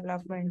led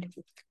development,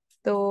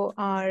 तो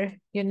our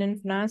Union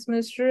Finance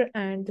Minister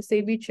and the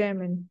SEBI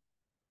chairman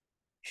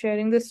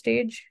sharing the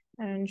stage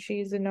and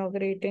she's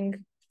inaugurating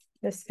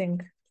this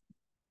thing.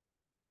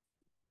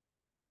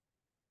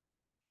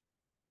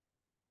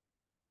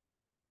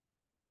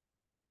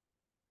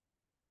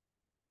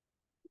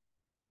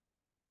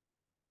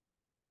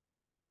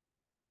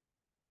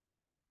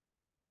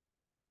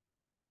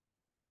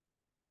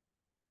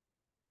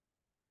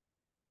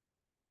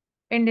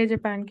 India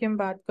Japan की हम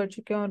बात कर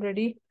चुके हैं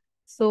already.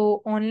 So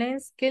online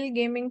skill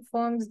gaming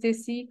firms they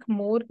seek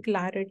more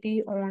clarity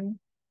on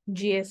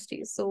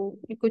GST. सो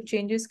कुछ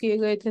changes किए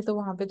गए थे तो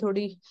वहां पे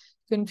थोड़ी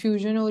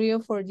कंफ्यूजन हो रही है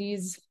फॉर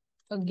दीज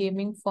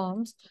गेमिंग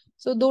फर्म्स.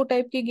 सो दो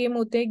टाइप के गेम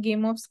होते हैं,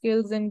 game of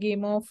skills end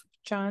game of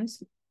chance.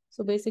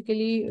 So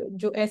basically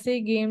जो ऐसे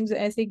गेम्स,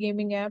 ऐसे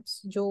गेमिंग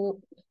एप्स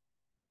जो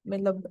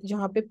मतलब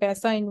जहाँ पे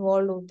पैसा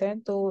इन्वॉल्व होता है,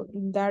 तो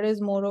that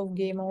is more of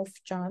game of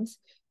chance.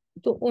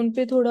 तो उन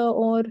पे थोड़ा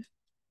और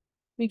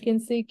वी कैन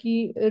से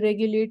कि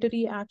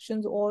रेगुलेटरी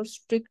एक्शंस और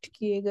स्ट्रिक्ट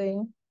किए गए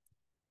हैं।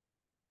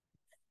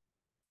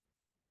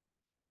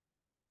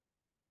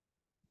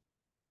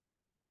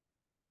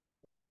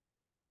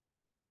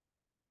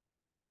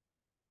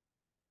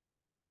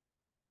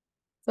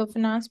 The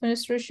finance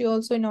minister, she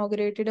also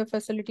inaugurated a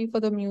facility for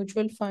the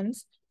mutual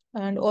funds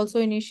and also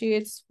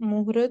initiates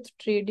Muhurat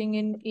trading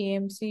in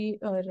AMC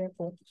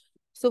repo.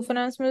 So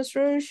finance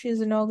minister,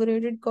 she's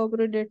inaugurated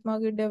corporate debt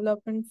market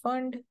development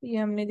fund. ये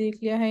हमने देख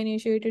लिया है,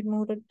 initiated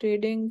Muhurat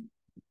trading,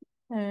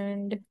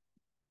 and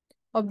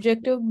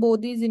objective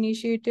both these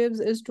initiatives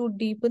is to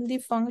deepen the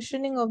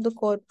functioning of the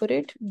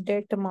corporate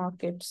debt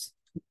markets.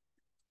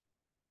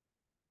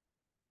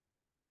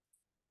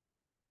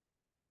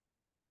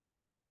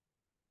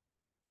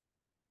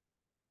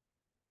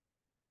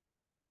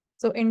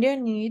 So India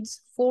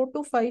needs 4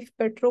 to 5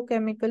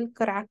 petrochemical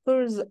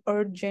crackers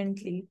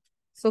urgently.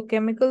 So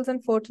Chemicals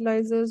and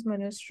Fertilizers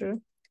Minister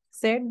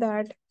said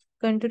that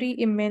country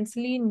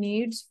immensely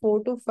needs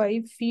 4 to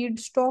 5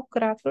 feedstock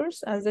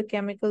crackers, as the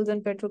chemicals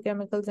and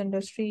petrochemicals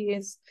industry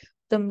is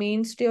the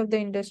mainstay of the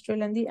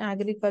industrial and the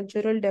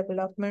agricultural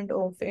development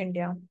of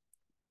India.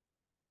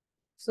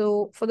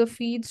 So for the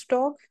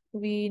feedstock,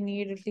 we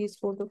need at least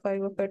 4 to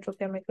 5 of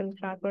petrochemical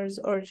crackers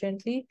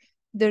urgently.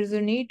 There's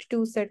a need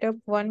to set up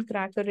one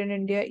cracker in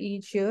India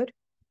each year.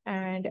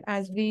 And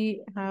as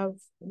we have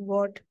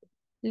got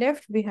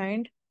left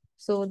behind,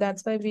 so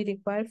that's why we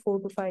require 4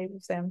 to 5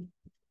 of them.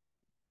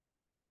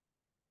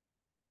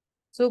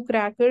 So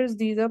crackers,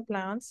 these are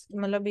plants.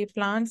 मतलब ये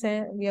plants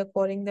हैं. We are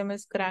calling them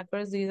as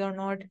crackers. These are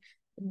not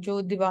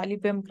जो दिवाली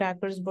पे हम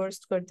crackers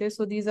burst करते हैं.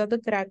 So these are the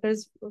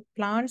crackers,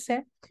 plants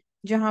हैं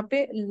जहाँ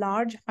पे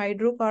large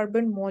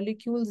hydrocarbon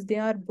molecules they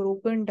are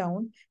broken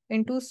down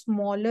into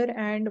smaller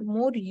and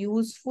more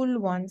useful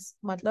ones.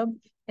 मतलब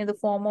in the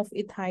form of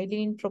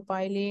ethylene,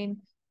 propylene,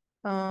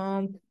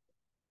 um,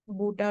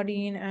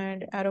 butadiene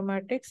and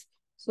aromatics.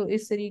 So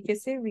इस तरीके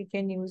से we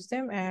can use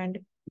them, and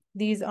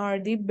these are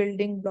the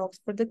building blocks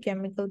for the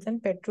chemicals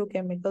and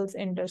petrochemicals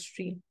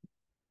industry.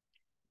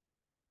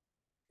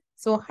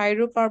 So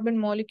hydrocarbon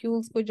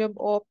molecules को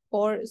जब आप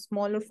और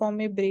smaller form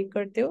में break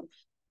करते हो,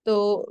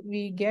 तो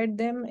we get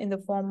them in the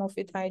form of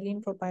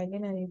ethylene,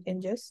 propylene, and you can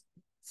just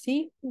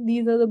see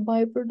these are the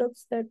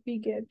byproducts that we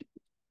get.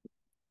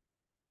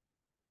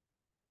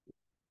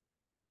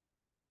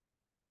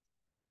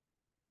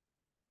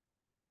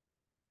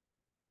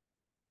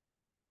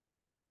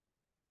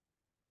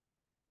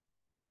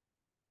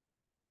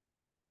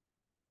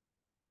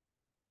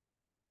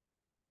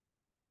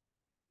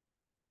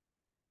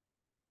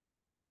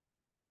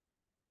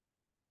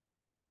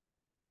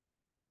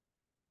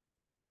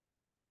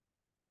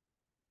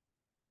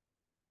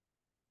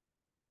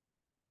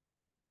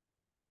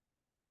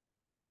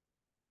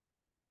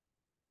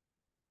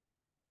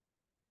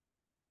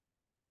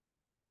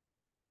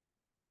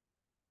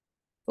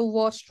 तो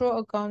Vostro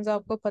accounts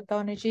आपको पता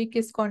होने चाहिए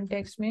किस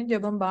कॉन्टेक्स्ट में,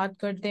 जब हम बात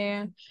करते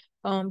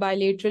हैं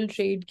बायलेटरल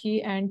ट्रेड की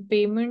and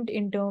payment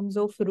in terms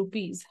of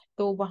rupees,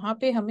 तो वहां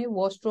पे हमें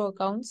वॉस्ट्रो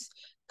अकाउंट्स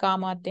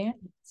काम आते हैं.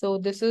 So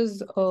this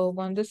is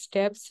one of the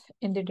steps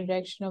in the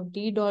direction of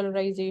D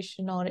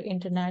dollarisation और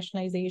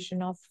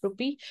इंटरनेशनलाइजेशन ऑफ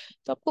रुपी.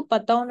 तो आपको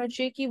पता होना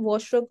चाहिए कि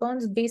वॉस्ट्रो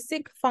अकाउंट्स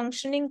बेसिक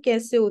फंक्शनिंग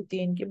कैसे होती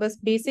है इनकी, बस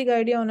बेसिक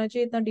आइडिया होना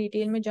चाहिए, इतना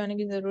डिटेल में जाने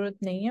की जरूरत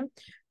नहीं है.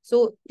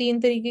 सो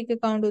 3 तरीके के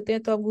अकाउंट होते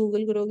हैं, तो आप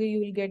गूगल करोगे you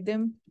will get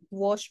them,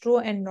 Vostro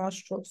and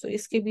nostro. सो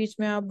इसके बीच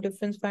में आप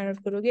डिफरेंस फाइंड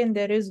आउट करोगे, and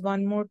there is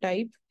one more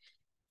type,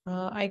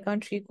 I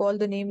can't recall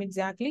the name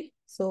exactly,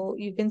 so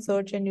you can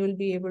search and you will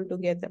be able to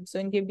get them. सो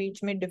इनके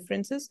बीच में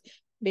differences,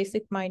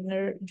 basic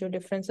minor जो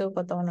difference है वो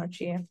पता होना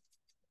चाहिए.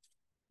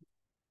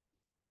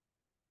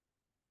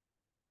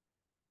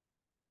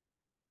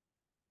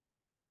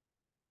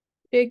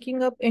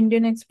 Taking up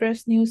Indian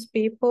Express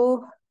newspaper.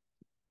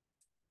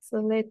 So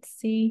let's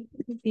see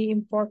the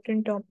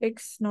important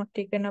topics not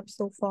taken up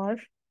so far.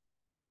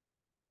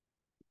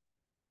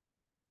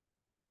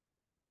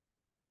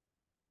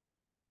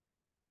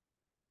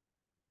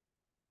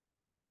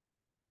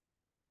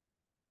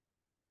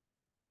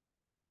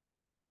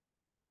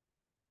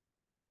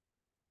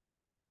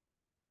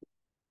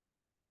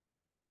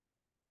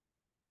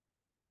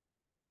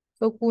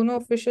 So Kuno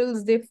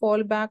officials, they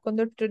fall back on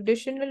the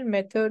traditional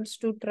methods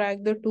to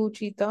track the 2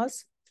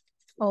 cheetahs.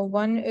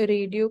 One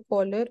radio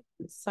collar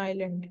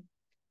silent.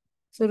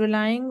 So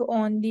relying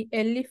on the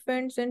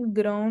elephants and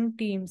ground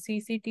teams,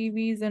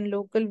 CCTVs and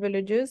local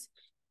villages,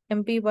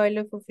 MP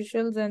wildlife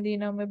officials and the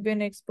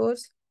Namibian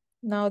experts,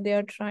 now they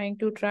are trying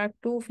to track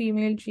 2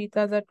 female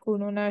cheetahs at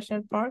Kuno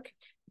National Park,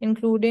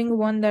 including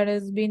one that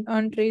has been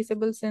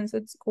untraceable since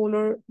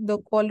the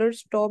collar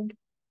stopped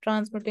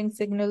transmitting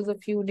signals a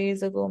few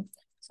days ago.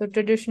 So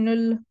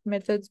traditional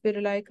methods पे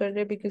rely कर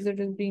रहे, because it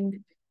is being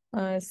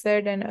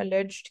said and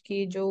alleged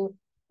कि जो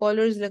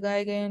callers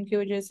लगाए गए हैं उनकी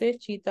वजह से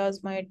चीताज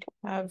might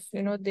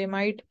have they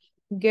might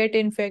get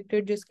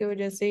infected, जिसकी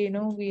वजह से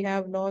we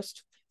have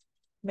lost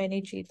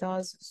many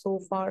cheetahs so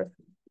far.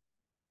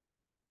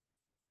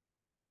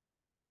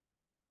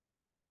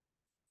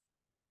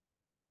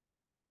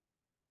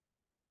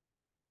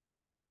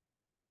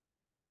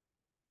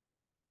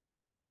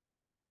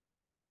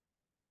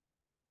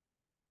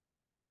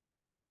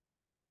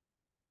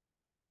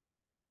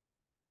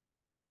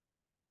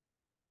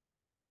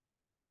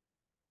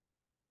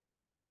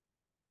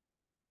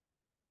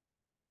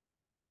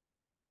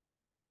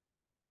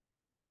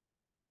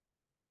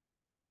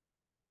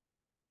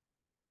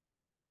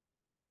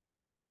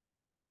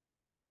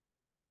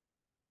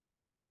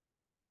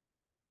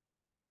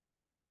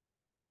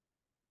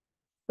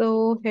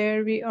 So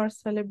here we are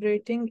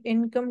celebrating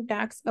Income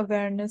Tax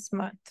Awareness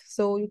Month.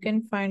 So you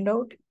can find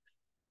out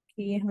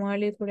कि हमारे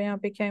लिए थोड़े यहाँ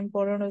पे क्या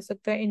important हो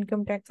सकता है.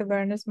 Income Tax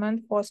Awareness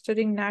Month,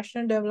 fostering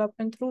national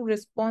development through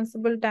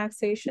responsible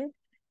taxation.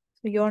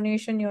 So your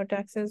nation, your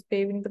taxes,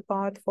 paving the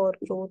path for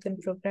growth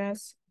and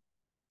progress.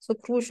 So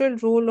crucial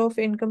role of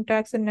income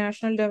tax in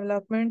national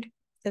development.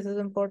 This is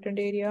important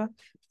area.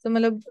 So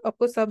मतलब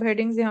आपको सब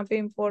headings यहाँ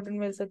पे important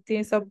मिल सकती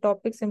हैं, सब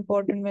topics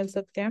important मिल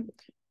सकते हैं,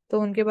 तो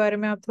उनके बारे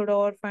में आप थोड़ा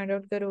और find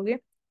out करोगे.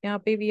 यहाँ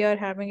पे we are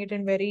having it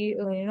in very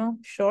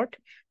short.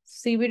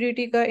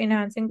 CBDT का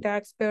enhancing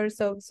taxpayer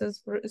services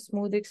for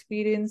smooth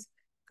experience,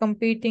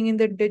 competing in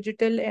the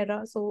digital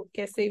era. So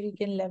कैसे we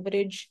can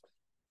leverage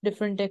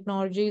different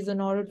technologies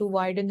in order to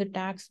widen the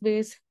tax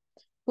base.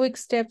 Quick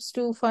steps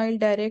to file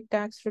direct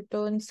tax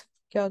returns.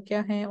 क्या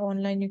क्या है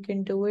online, you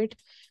can do it.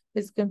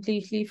 It's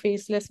completely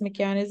faceless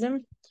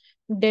mechanism.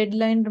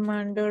 Deadline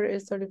reminder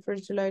is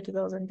 31st July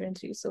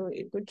 2023. So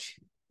कुछ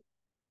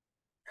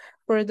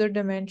further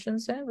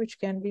dimensions हैं which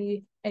can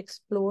be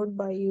explored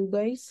by you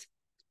guys.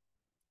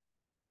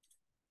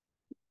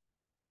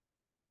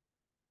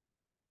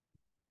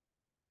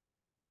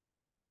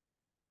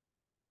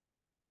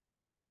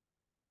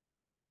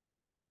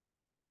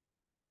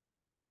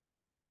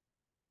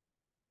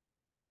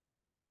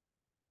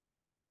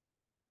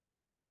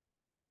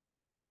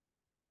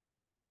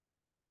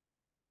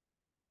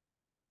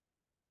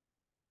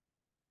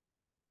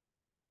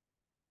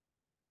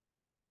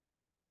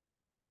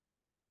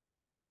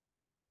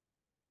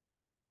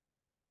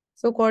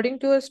 So according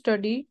to a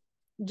study,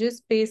 जिस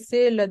pace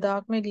से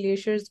लद्दाख में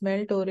glaciers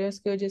melt हो रहे हैं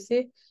उसकी वजह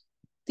से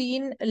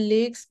 3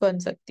 लेक्स बन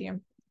सकती हैं.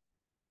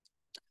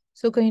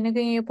 सो कहीं ना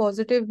कहीं ये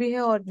पॉजिटिव भी है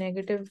और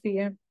नेगेटिव भी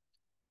है.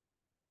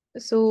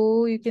 So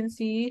you can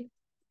see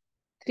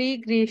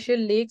 3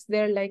 glacial lakes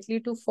they are likely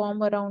to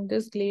form around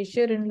this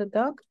glacier in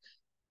Ladakh.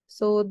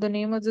 So the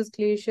name of this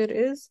glacier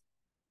is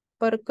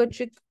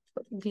Parkachik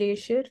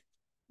Glacier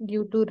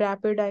due to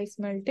rapid ice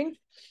melting.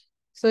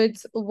 So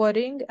it's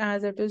worrying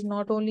as it is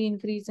not only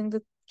increasing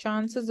the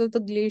chances of the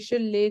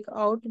glacial lake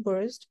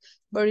outburst,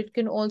 but it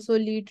can also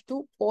lead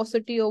to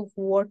paucity of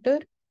water,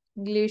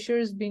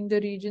 glaciers being the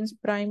region's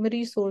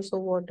primary source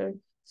of water.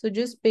 So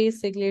just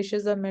space से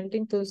glaciers are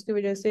melting, तो उसकी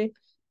वजह से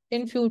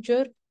in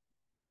future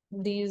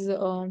these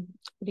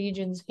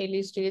regions,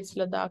 hilly states,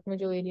 Ladakh में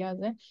जो areas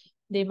हैं,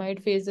 they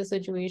might face the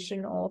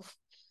situation of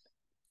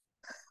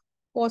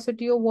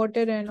paucity of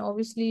water. And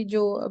obviously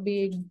जो अभी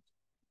एक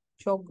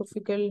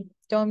geographical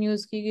term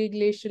use की गई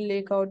glacial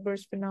lake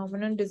outburst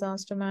phenomenon,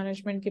 disaster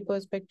management के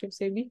perspective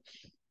से भी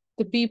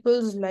the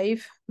people's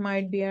life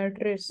might be at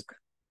risk.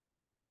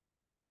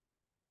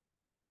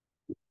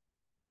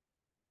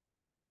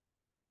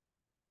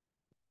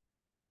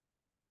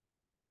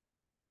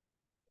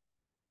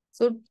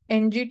 So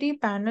NGT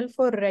panel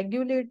for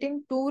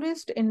regulating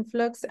tourist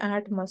influx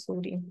at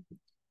Mussoorie.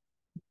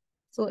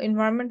 So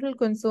environmental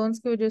concerns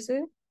की वजह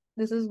से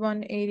this is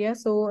one area.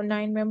 So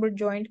 9-member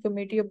joint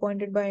committee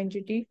appointed by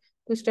NGT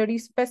to study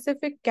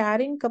specific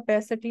carrying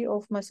capacity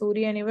of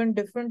Mussoorie and even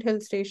different hill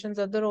stations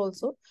other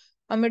also.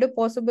 Amid a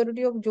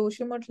possibility of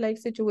Joshimath-like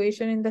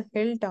situation in the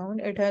hill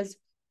town, it has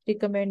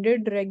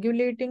recommended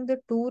regulating the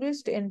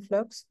tourist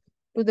influx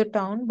to the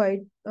town by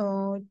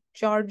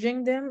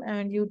charging them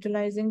and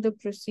utilizing the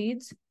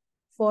proceeds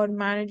for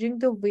managing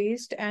the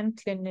waste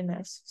and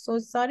cleanliness. So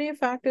सारे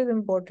fact is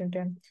important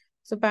है.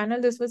 So panel,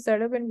 this was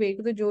set up in wake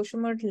of the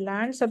Joshimath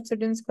land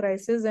subsidence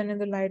crisis and in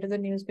the light of the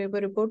newspaper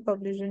report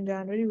published in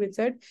January which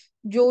said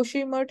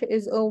Joshimath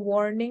is a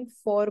warning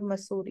for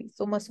Mussoorie.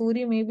 So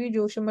Mussoorie में भी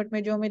Joshimath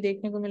में जो हमें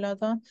देखने को मिला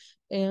था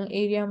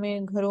area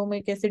में घरों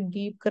में कैसे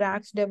डीप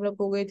क्रैक्स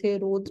डेवलप हो गए थे,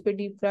 रोड्स पे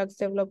डीप क्रैक्स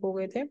डेवलप हो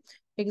गए थे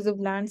बिकॉज ऑफ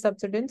लैंड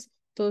सबसिडेंस.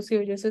 तो उसकी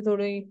वजह से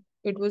थोड़ी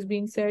इट वाज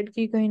बीइंग सेड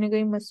कि कहीं ना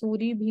कहीं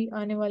मसूरी भी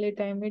आने वाले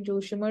टाइम में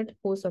जोशीमठ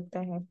हो सकता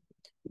है.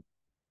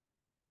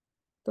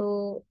 तो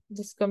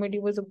this committee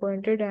was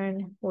appointed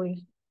and वही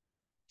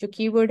जो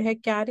कीवर्ड है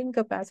कैरिंग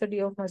कैपेसिटी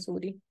ऑफ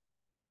मसूरी.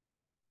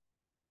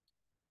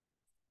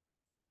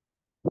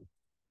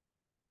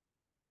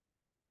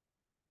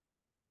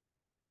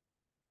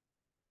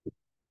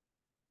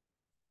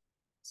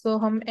 सो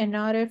हम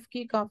एनआरएफ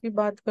की काफी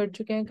बात कर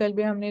चुके हैं, कल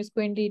भी हमने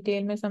इसको इन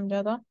डिटेल में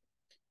समझा था.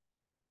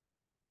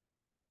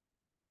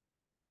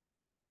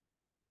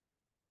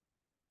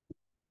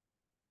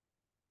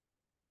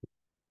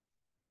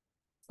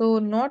 So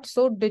not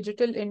so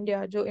digital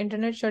India, जो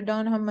इंटरनेट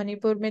शटडाउन हम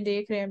मणिपुर में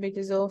देख रहे हैं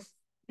because of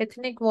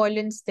ethnic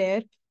violence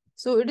there.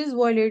 So it is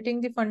violating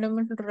the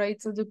fundamental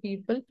rights of the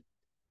people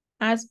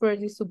as per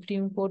the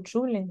Supreme Court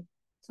ruling.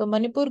 So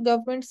Manipur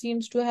government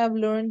seems to have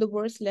learned the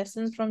worst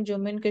lessons from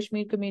Jammu and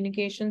Kashmir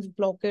communications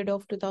blockade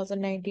of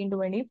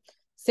 2019-20.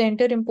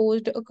 Center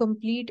imposed a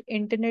complete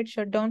internet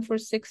shutdown for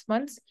 6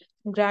 months,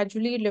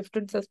 gradually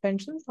lifted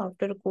suspensions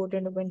after a court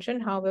intervention.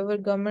 However,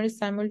 government is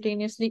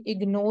simultaneously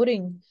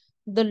ignoring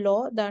the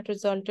law that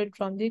resulted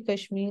from the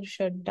Kashmir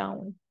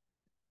shutdown.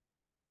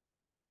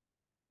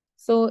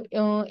 सो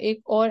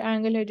एक और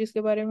angle है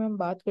जिसके बारे में हम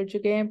बात कर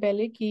चुके हैं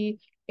पहले कि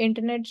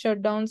इंटरनेट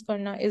शटडाउन्स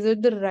करना, is it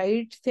the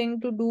right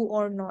thing to do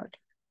और नॉट.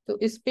 तो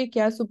इस पे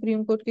क्या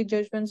सुप्रीम कोर्ट की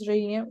जजमेंट्स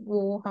रही हैं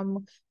वो हम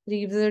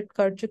रिविजिट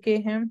कर चुके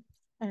हैं।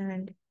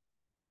 एंड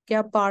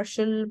क्या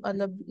पार्शल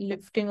मतलब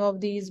लिफ्टिंग ऑफ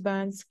दीज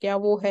बैंस क्या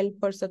वो हेल्प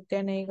कर सकते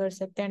हैं नहीं कर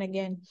सकते हैं।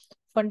 अगेन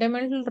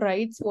फंडामेंटल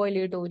राइट्स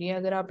वायलेट हो रही है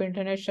अगर आप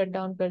इंटरनेट शट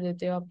डाउन कर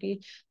देते हो, आपकी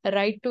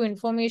right to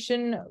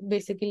information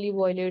basically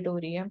violet हो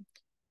रही है।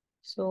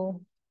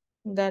 So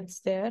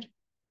that's there.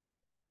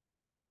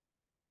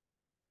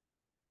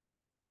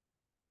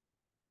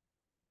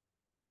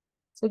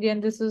 So again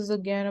this is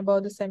again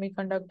about the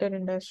semiconductor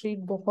industry.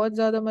 बहुत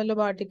ज्यादा मतलब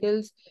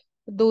आर्टिकल्स,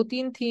 दो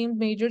तीन थीम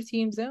मेजर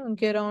थीम्स हैं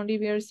उनके around he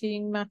we are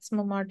seeing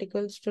maximum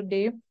articles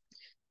today.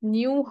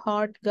 New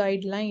heart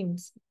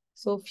guidelines.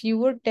 So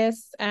fewer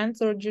tests and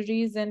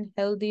surgeries and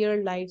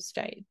healthier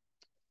lifestyle.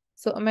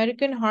 So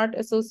American Heart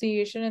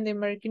Association and the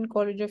American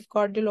College of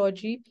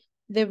Cardiology,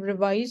 they've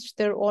revised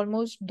their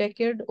almost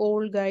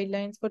decade-old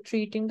guidelines for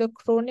treating the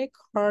chronic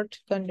heart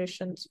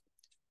conditions.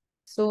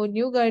 So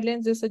new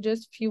guidelines, they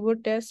suggest fewer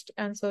tests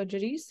and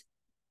surgeries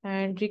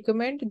and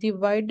recommend the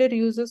wider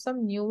use of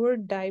some newer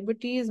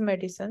diabetes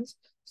medicines.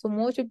 So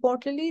most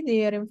importantly,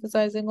 they are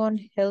emphasizing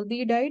on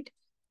healthy diet.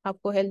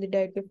 आपको healthy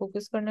diet पे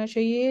focus करना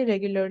चाहिए,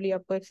 regularly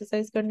आपको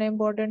exercise करना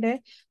important है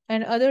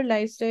and other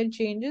lifestyle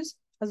changes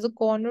as the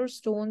corner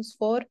stones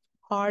for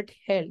heart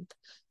health.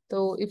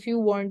 तो if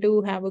you want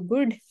to have a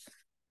good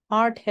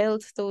heart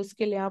health तो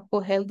उसके लिए आपको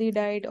हेल्दी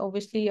डाइट,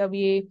 ऑब्वियसली अब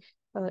ये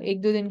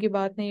एक दो दिन की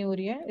बात नहीं हो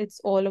रही है,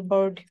 it's all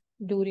about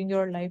during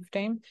your life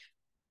time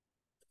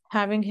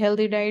having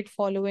healthy diet,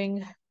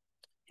 following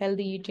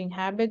healthy eating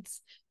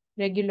habits,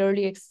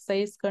 regularly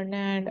exercise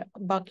करना एंड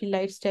बाकी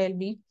लाइफस्टाइल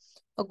भी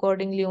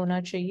अकॉर्डिंगली होना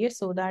चाहिए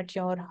so that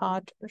your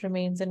heart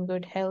remains in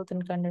good health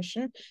and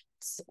condition,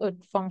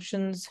 it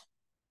functions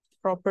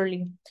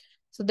properly.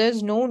 So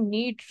there's no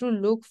need to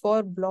look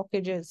for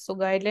blockages. So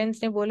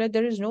guidelines ne bola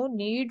there is no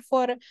need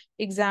for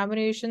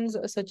examinations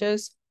such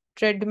as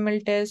treadmill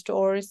test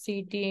or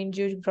CT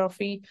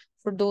angiography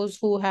for those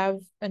who have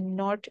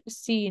not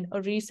seen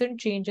a recent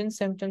change in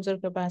symptoms or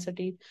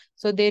capacity.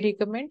 So they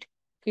recommend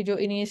कि जो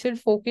initial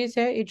focus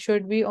है it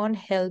should be on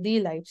healthy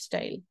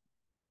lifestyle.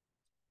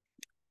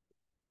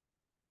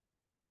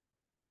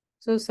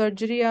 So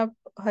surgery आप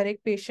हर एक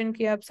patient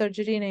की आप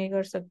surgery नहीं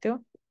कर सकते हो,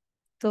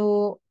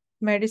 तो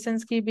मेडिसिन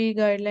की भी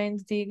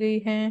गाइडलाइंस दी गई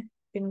हैं,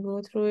 can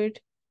go through it.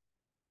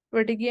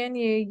 But again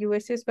ये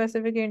यूएसए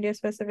स्पेसिफिक है, इंडिया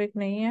स्पेसिफिक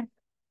नहीं है।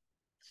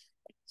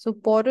 So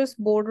porous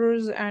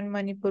borders and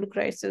Manipur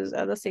crisis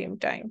at the same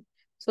time.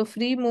 So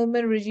free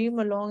movement regime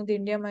along the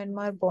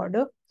India-Myanmar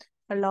border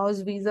allows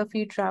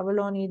visa-free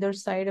travel on either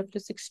side up to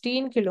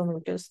 16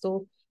 kilometers. So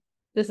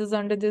this is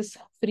under this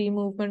free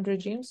movement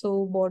regime. So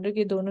border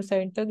के दोनों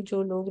side तक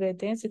जो लोग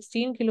रहते हैं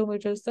 16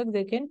 kilometers तक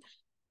they can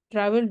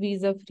travel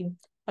visa-free.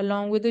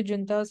 Along with the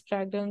junta's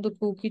crackdown on the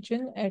coup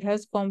kitchen, it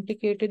has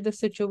complicated the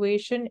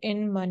situation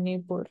in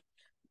Manipur.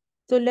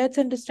 So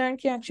let's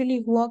understand कि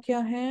actually हुआ क्या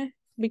है,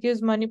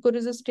 because Manipur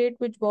is a state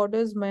which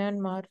borders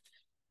Myanmar.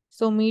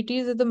 So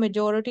Meiteis are the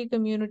majority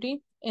community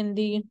in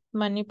the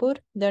Manipur.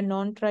 They're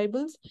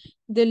non-tribals.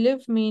 They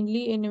live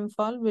mainly in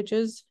Imphal, which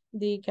is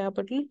the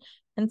capital,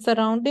 and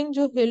surrounding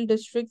जो hill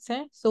districts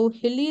हैं, so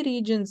hilly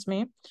regions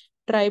में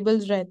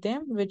tribals रहते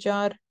हैं, which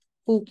are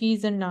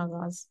Kukis and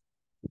Nagas.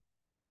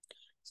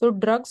 So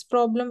drugs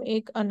problem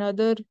एक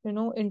another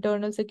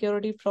internal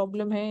security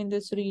problem है in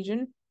this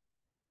region.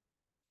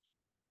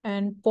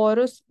 And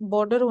porous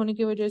border होने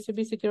की वजह से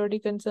भी सिक्योरिटी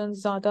कंसर्न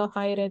ज्यादा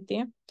हाई रहते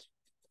हैं।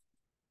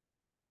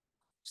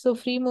 सो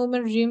फ्री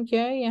मूवमेंट regime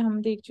क्या है ये हम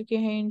देख चुके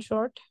हैं in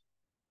short.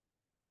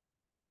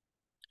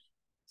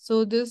 So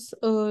this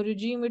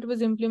regime, it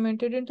was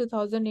implemented in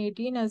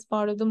 2018 as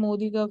part of the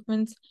Modi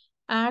government's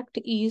Act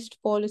East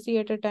policy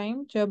at a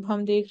time जब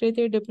हम देख रहे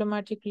थे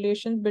diplomatic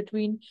relations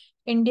between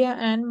India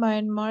and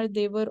Myanmar,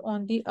 they were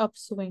on the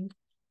upswing.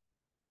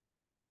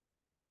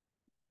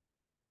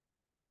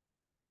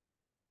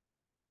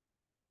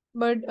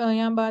 But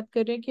यहाँ बात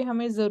करें कि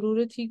हमें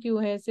ज़रूरत ही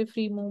क्यों है ऐसे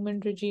फ्री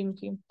मूवमेंट रिजीम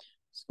की।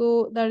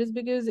 So that is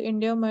because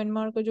India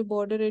Myanmar का जो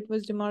border it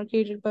was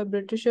demarcated by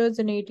Britishers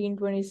in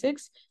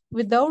 1826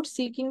 without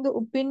seeking the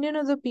opinion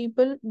of the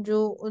people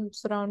जो उन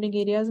सराउंडिंग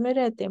एरियाज में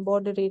रहते हैं,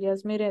 बॉर्डर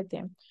एरियाज में रहते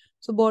हैं।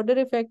 सो बॉर्डर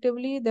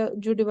इफेक्टिवली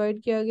जो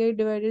डिवाइड किया गया,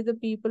 divided the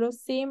people of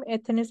same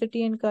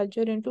ethnicity and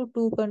culture into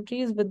two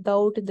countries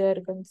without their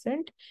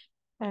consent.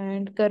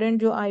 And current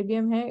जो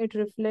आईबीएम है it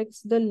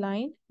reflects the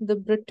line the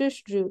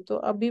British Drew. तो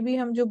अभी भी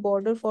हम जो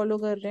बॉर्डर फॉलो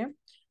कर रहे हैं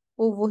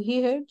वो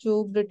वही है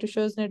जो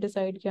ब्रिटिशर्स ने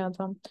डिसाइड किया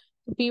था।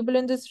 People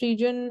in this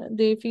reason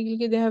they feel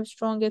कि they have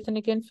strong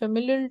ethnic and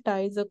familial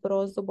ties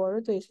across the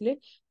border, तो इसलिए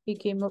ही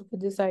came up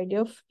with this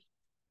idea of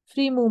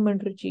free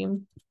movement regime।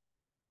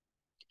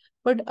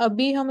 But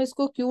अभी हम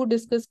इसको क्यों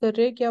डिस्कस कर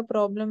रहे हैं, क्या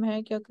प्रॉब्लम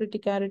है, क्या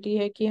क्रिटिकलिटी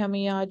है कि हमें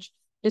ये आज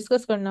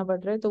डिस्कस करना पड़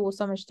रहा है, तो वो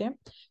समझते हैं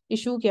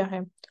इशू क्या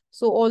है।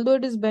 सो although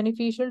it is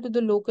beneficial to the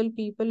local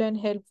people and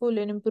helpful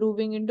in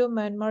improving Indo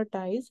Myanmar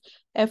ties,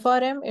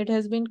 FRM it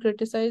has been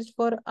criticised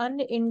for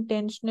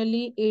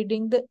unintentionally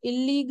aiding the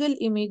illegal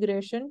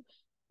immigration,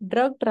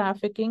 drug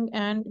trafficking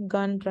and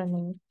gun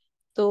running।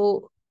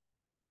 तो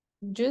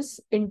जिस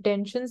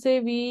intention से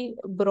we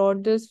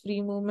brought this free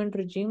movement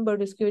regime,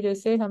 but उसकी वजह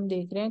से हम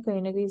देख रहे हैं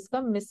कहीं ना कहीं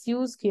इसका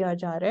मिसयूज किया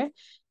जा रहा है,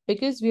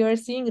 because we are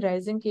seeing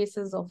rising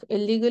cases of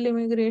illegal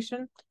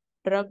immigration,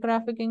 drug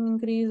trafficking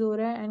increase हो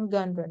रहा है, एंड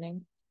गन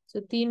रनिंग। सो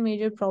तीन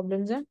मेजर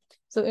प्रॉब्लम्स हैं।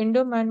 सो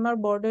Indo Myanmar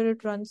border,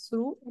 it runs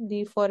through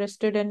the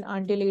forested and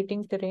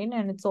undulating terrain,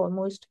 and it's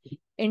almost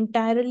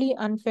entirely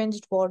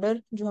unfenced border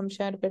जो हम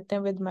share करते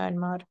हैं with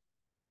Myanmar.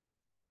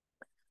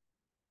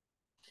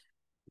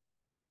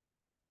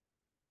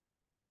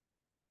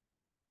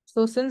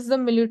 So since the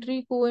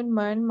military coup in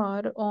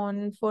Myanmar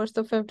on 1st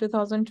of February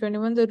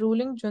 2021, the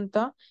ruling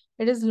junta,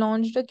 it has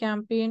launched a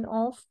campaign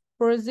of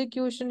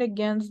persecution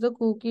against the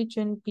Kuki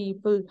Chin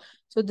people.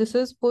 So this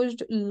has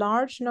pushed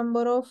large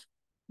number of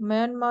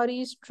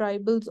Myanmarese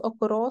tribals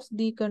across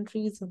the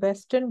country's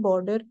western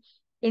border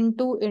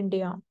into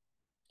India.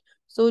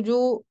 So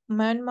जो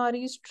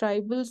Myanmarese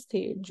tribals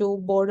थे जो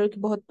border के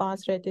बहुत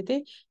पास रहते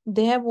थे,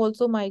 they have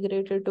also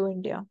migrated to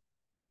India.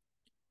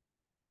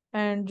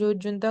 And जो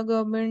जुंता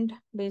government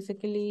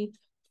basically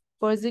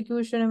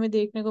persecution हमें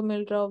देखने को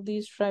मिल रहा ऑफ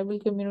दीज ट्राइबल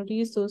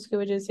कम्युनिटीज, तो उसकी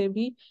वजह से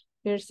भी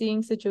वी आर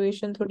सीइंग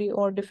सिचुएशन थोड़ी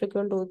और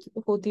डिफिकल्ट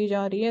होती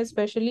जा रही है,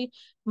 स्पेशली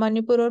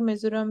मणिपुर और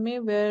मिजोरम में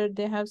where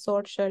they have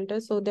short shelter,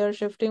 so they are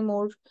shifting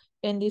more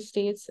in the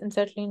states and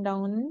settling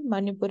down in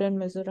Manipur and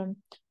Mizoram.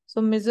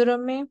 सो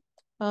मिजोरम में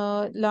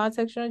लार्ज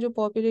सेक्शन जो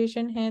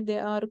पॉपुलेशन है they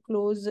are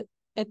close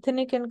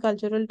ethnic and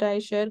cultural tie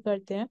share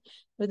करते हैं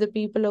with the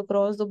people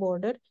across the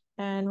border,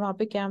 and वहाँ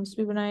पे camps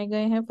भी बनाए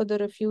गए हैं for the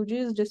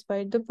refugees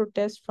despite the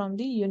protest from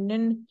the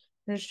union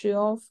ministry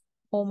of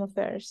home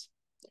affairs.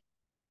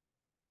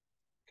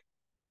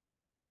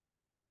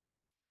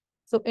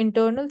 So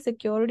internal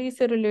security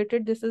से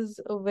related this is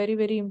a very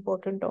very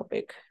important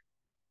topic.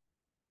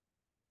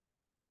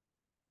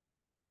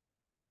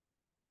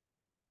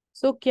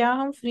 सो क्या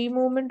हम free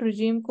movement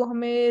regime को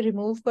हमें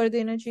रिमूव कर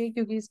देना चाहिए,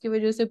 क्योंकि इसकी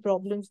वजह से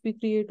प्रॉब्लम्स भी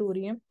क्रिएट हो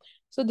रही हैं।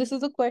 So this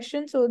is a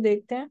question, सो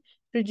देखते हैं।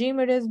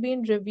 Regime, it has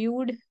been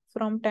reviewed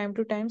from time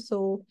to time,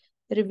 so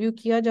review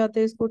किया जाता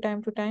है इसको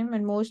time to time,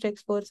 and most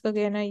experts का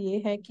कहना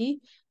ये है कि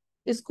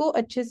इसको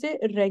अच्छे से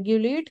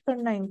रेगुलेट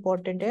करना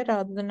इंपॉर्टेंट है,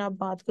 रादर देन आप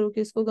बात करो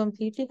कि इसको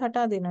कम्प्लीटली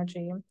हटा देना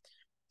चाहिए।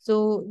 सो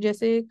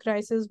जैसे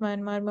क्राइसिस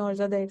म्यांमार में और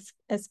ज्यादा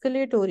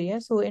एस्केलेट हो रही है,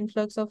 सो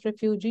इनफ्लक्स ऑफ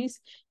रेफ्यूजीज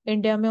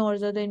इंडिया में और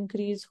ज्यादा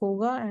इंक्रीज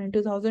होगा, एंड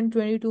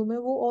 2022 में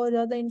वो और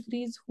ज्यादा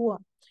इंक्रीज हुआ,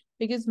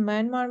 बिकॉज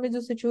म्यांमार में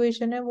जो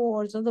सिचुएशन है वो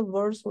और ज्यादा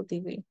वर्स होती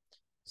गई।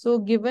 सो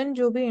गिवन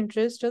जो भी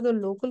इंटरेस्ट है the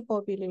local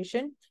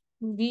population,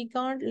 we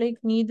can't like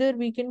neither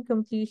we can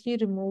completely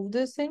remove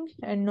this thing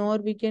and nor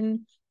we can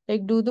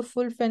like do the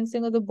full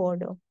fencing of the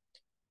border.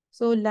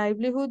 So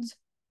livelihoods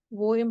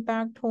वो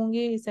impact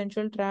होंगे,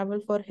 essential travel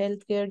for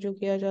health care जो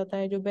किया जाता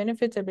है, जो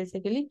benefits है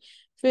basically,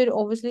 फिर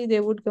obviously they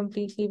would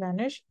completely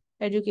vanish.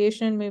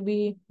 Education में भी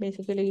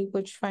बेसिकली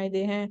कुछ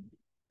फायदे हैं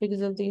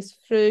because of these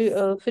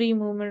free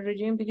movement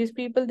regime, because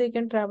people they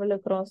can travel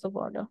across the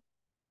border.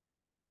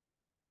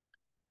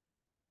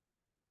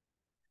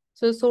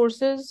 So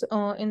sources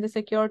in the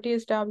security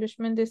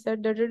establishment, they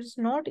said that it is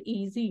not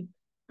easy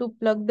to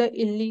plug the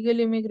illegal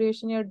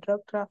immigration या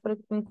drug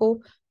trafficking को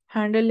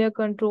handle या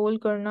control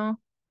करना,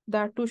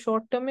 that too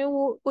short term में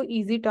वो कोई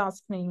easy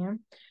task नहीं है,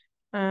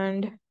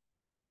 and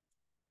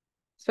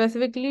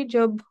specifically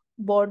जब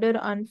border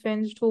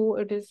unfenced हो,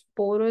 it is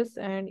porous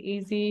and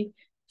easy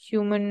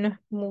human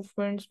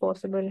movements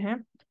possible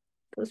हैं,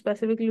 तो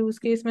specifically उस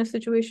केस में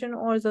situation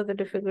और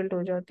ज़्यादा difficult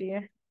हो जाती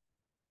है।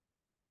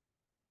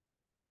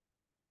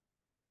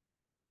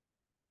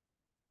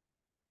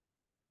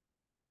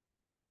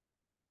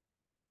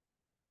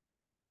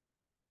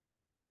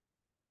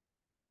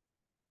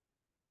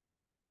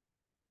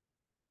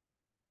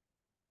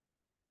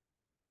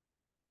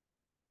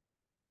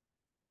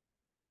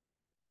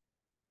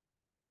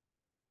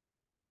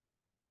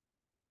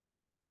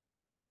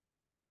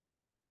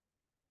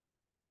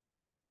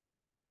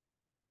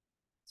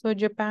 So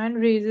Japan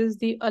raises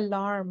the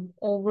alarm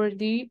over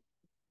the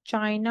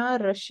China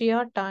Russia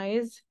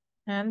ties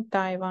and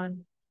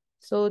Taiwan.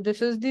 So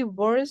this is the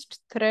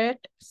worst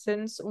threat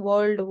since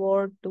World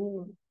War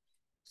II.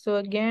 So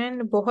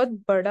again बहुत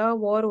बड़ा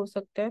वॉर हो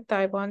सकता है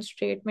ताइवान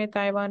स्ट्रेट में,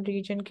 ताइवान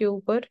रीजन के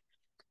ऊपर,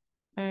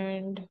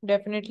 एंड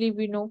डेफिनेटली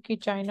वी नो कि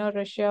China और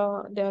Russia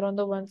they are on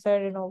the one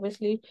side, and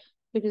obviously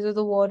because of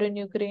the war in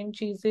Ukraine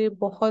चीजें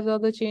बहुत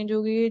ज्यादा चेंज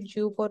हो गई है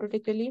जियो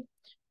politically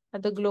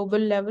at the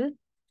global level.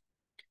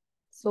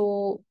 So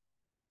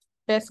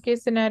best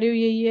case scenario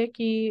यही है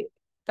कि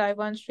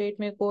ताइवान स्ट्रेट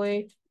में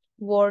कोई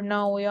वॉर ना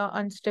हो या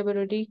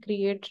अनस्टेबिलिटी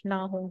क्रिएट ना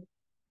हो।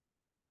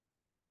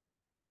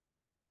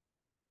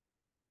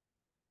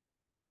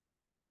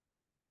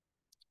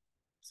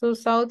 So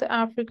South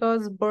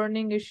Africa's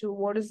burning issue.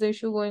 What is the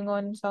issue going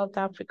on in South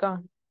Africa?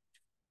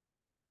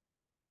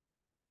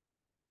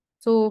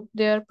 So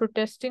they are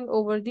protesting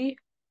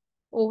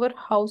over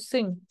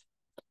housing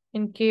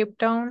in Cape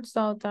Town,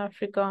 South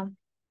Africa.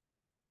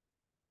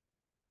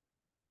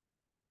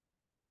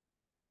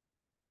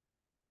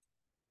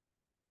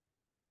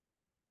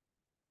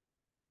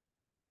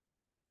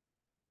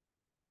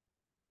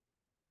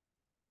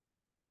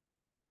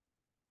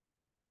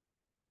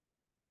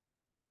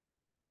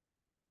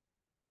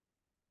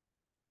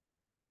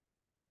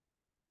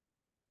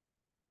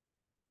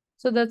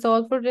 So that's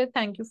all for today.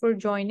 Thank you for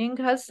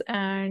joining us,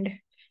 and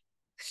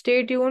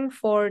stay tuned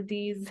for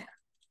these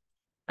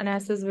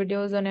analysis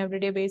videos on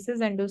everyday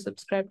basis, and do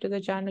subscribe to the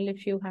channel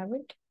if you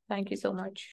haven't. Thank you so much.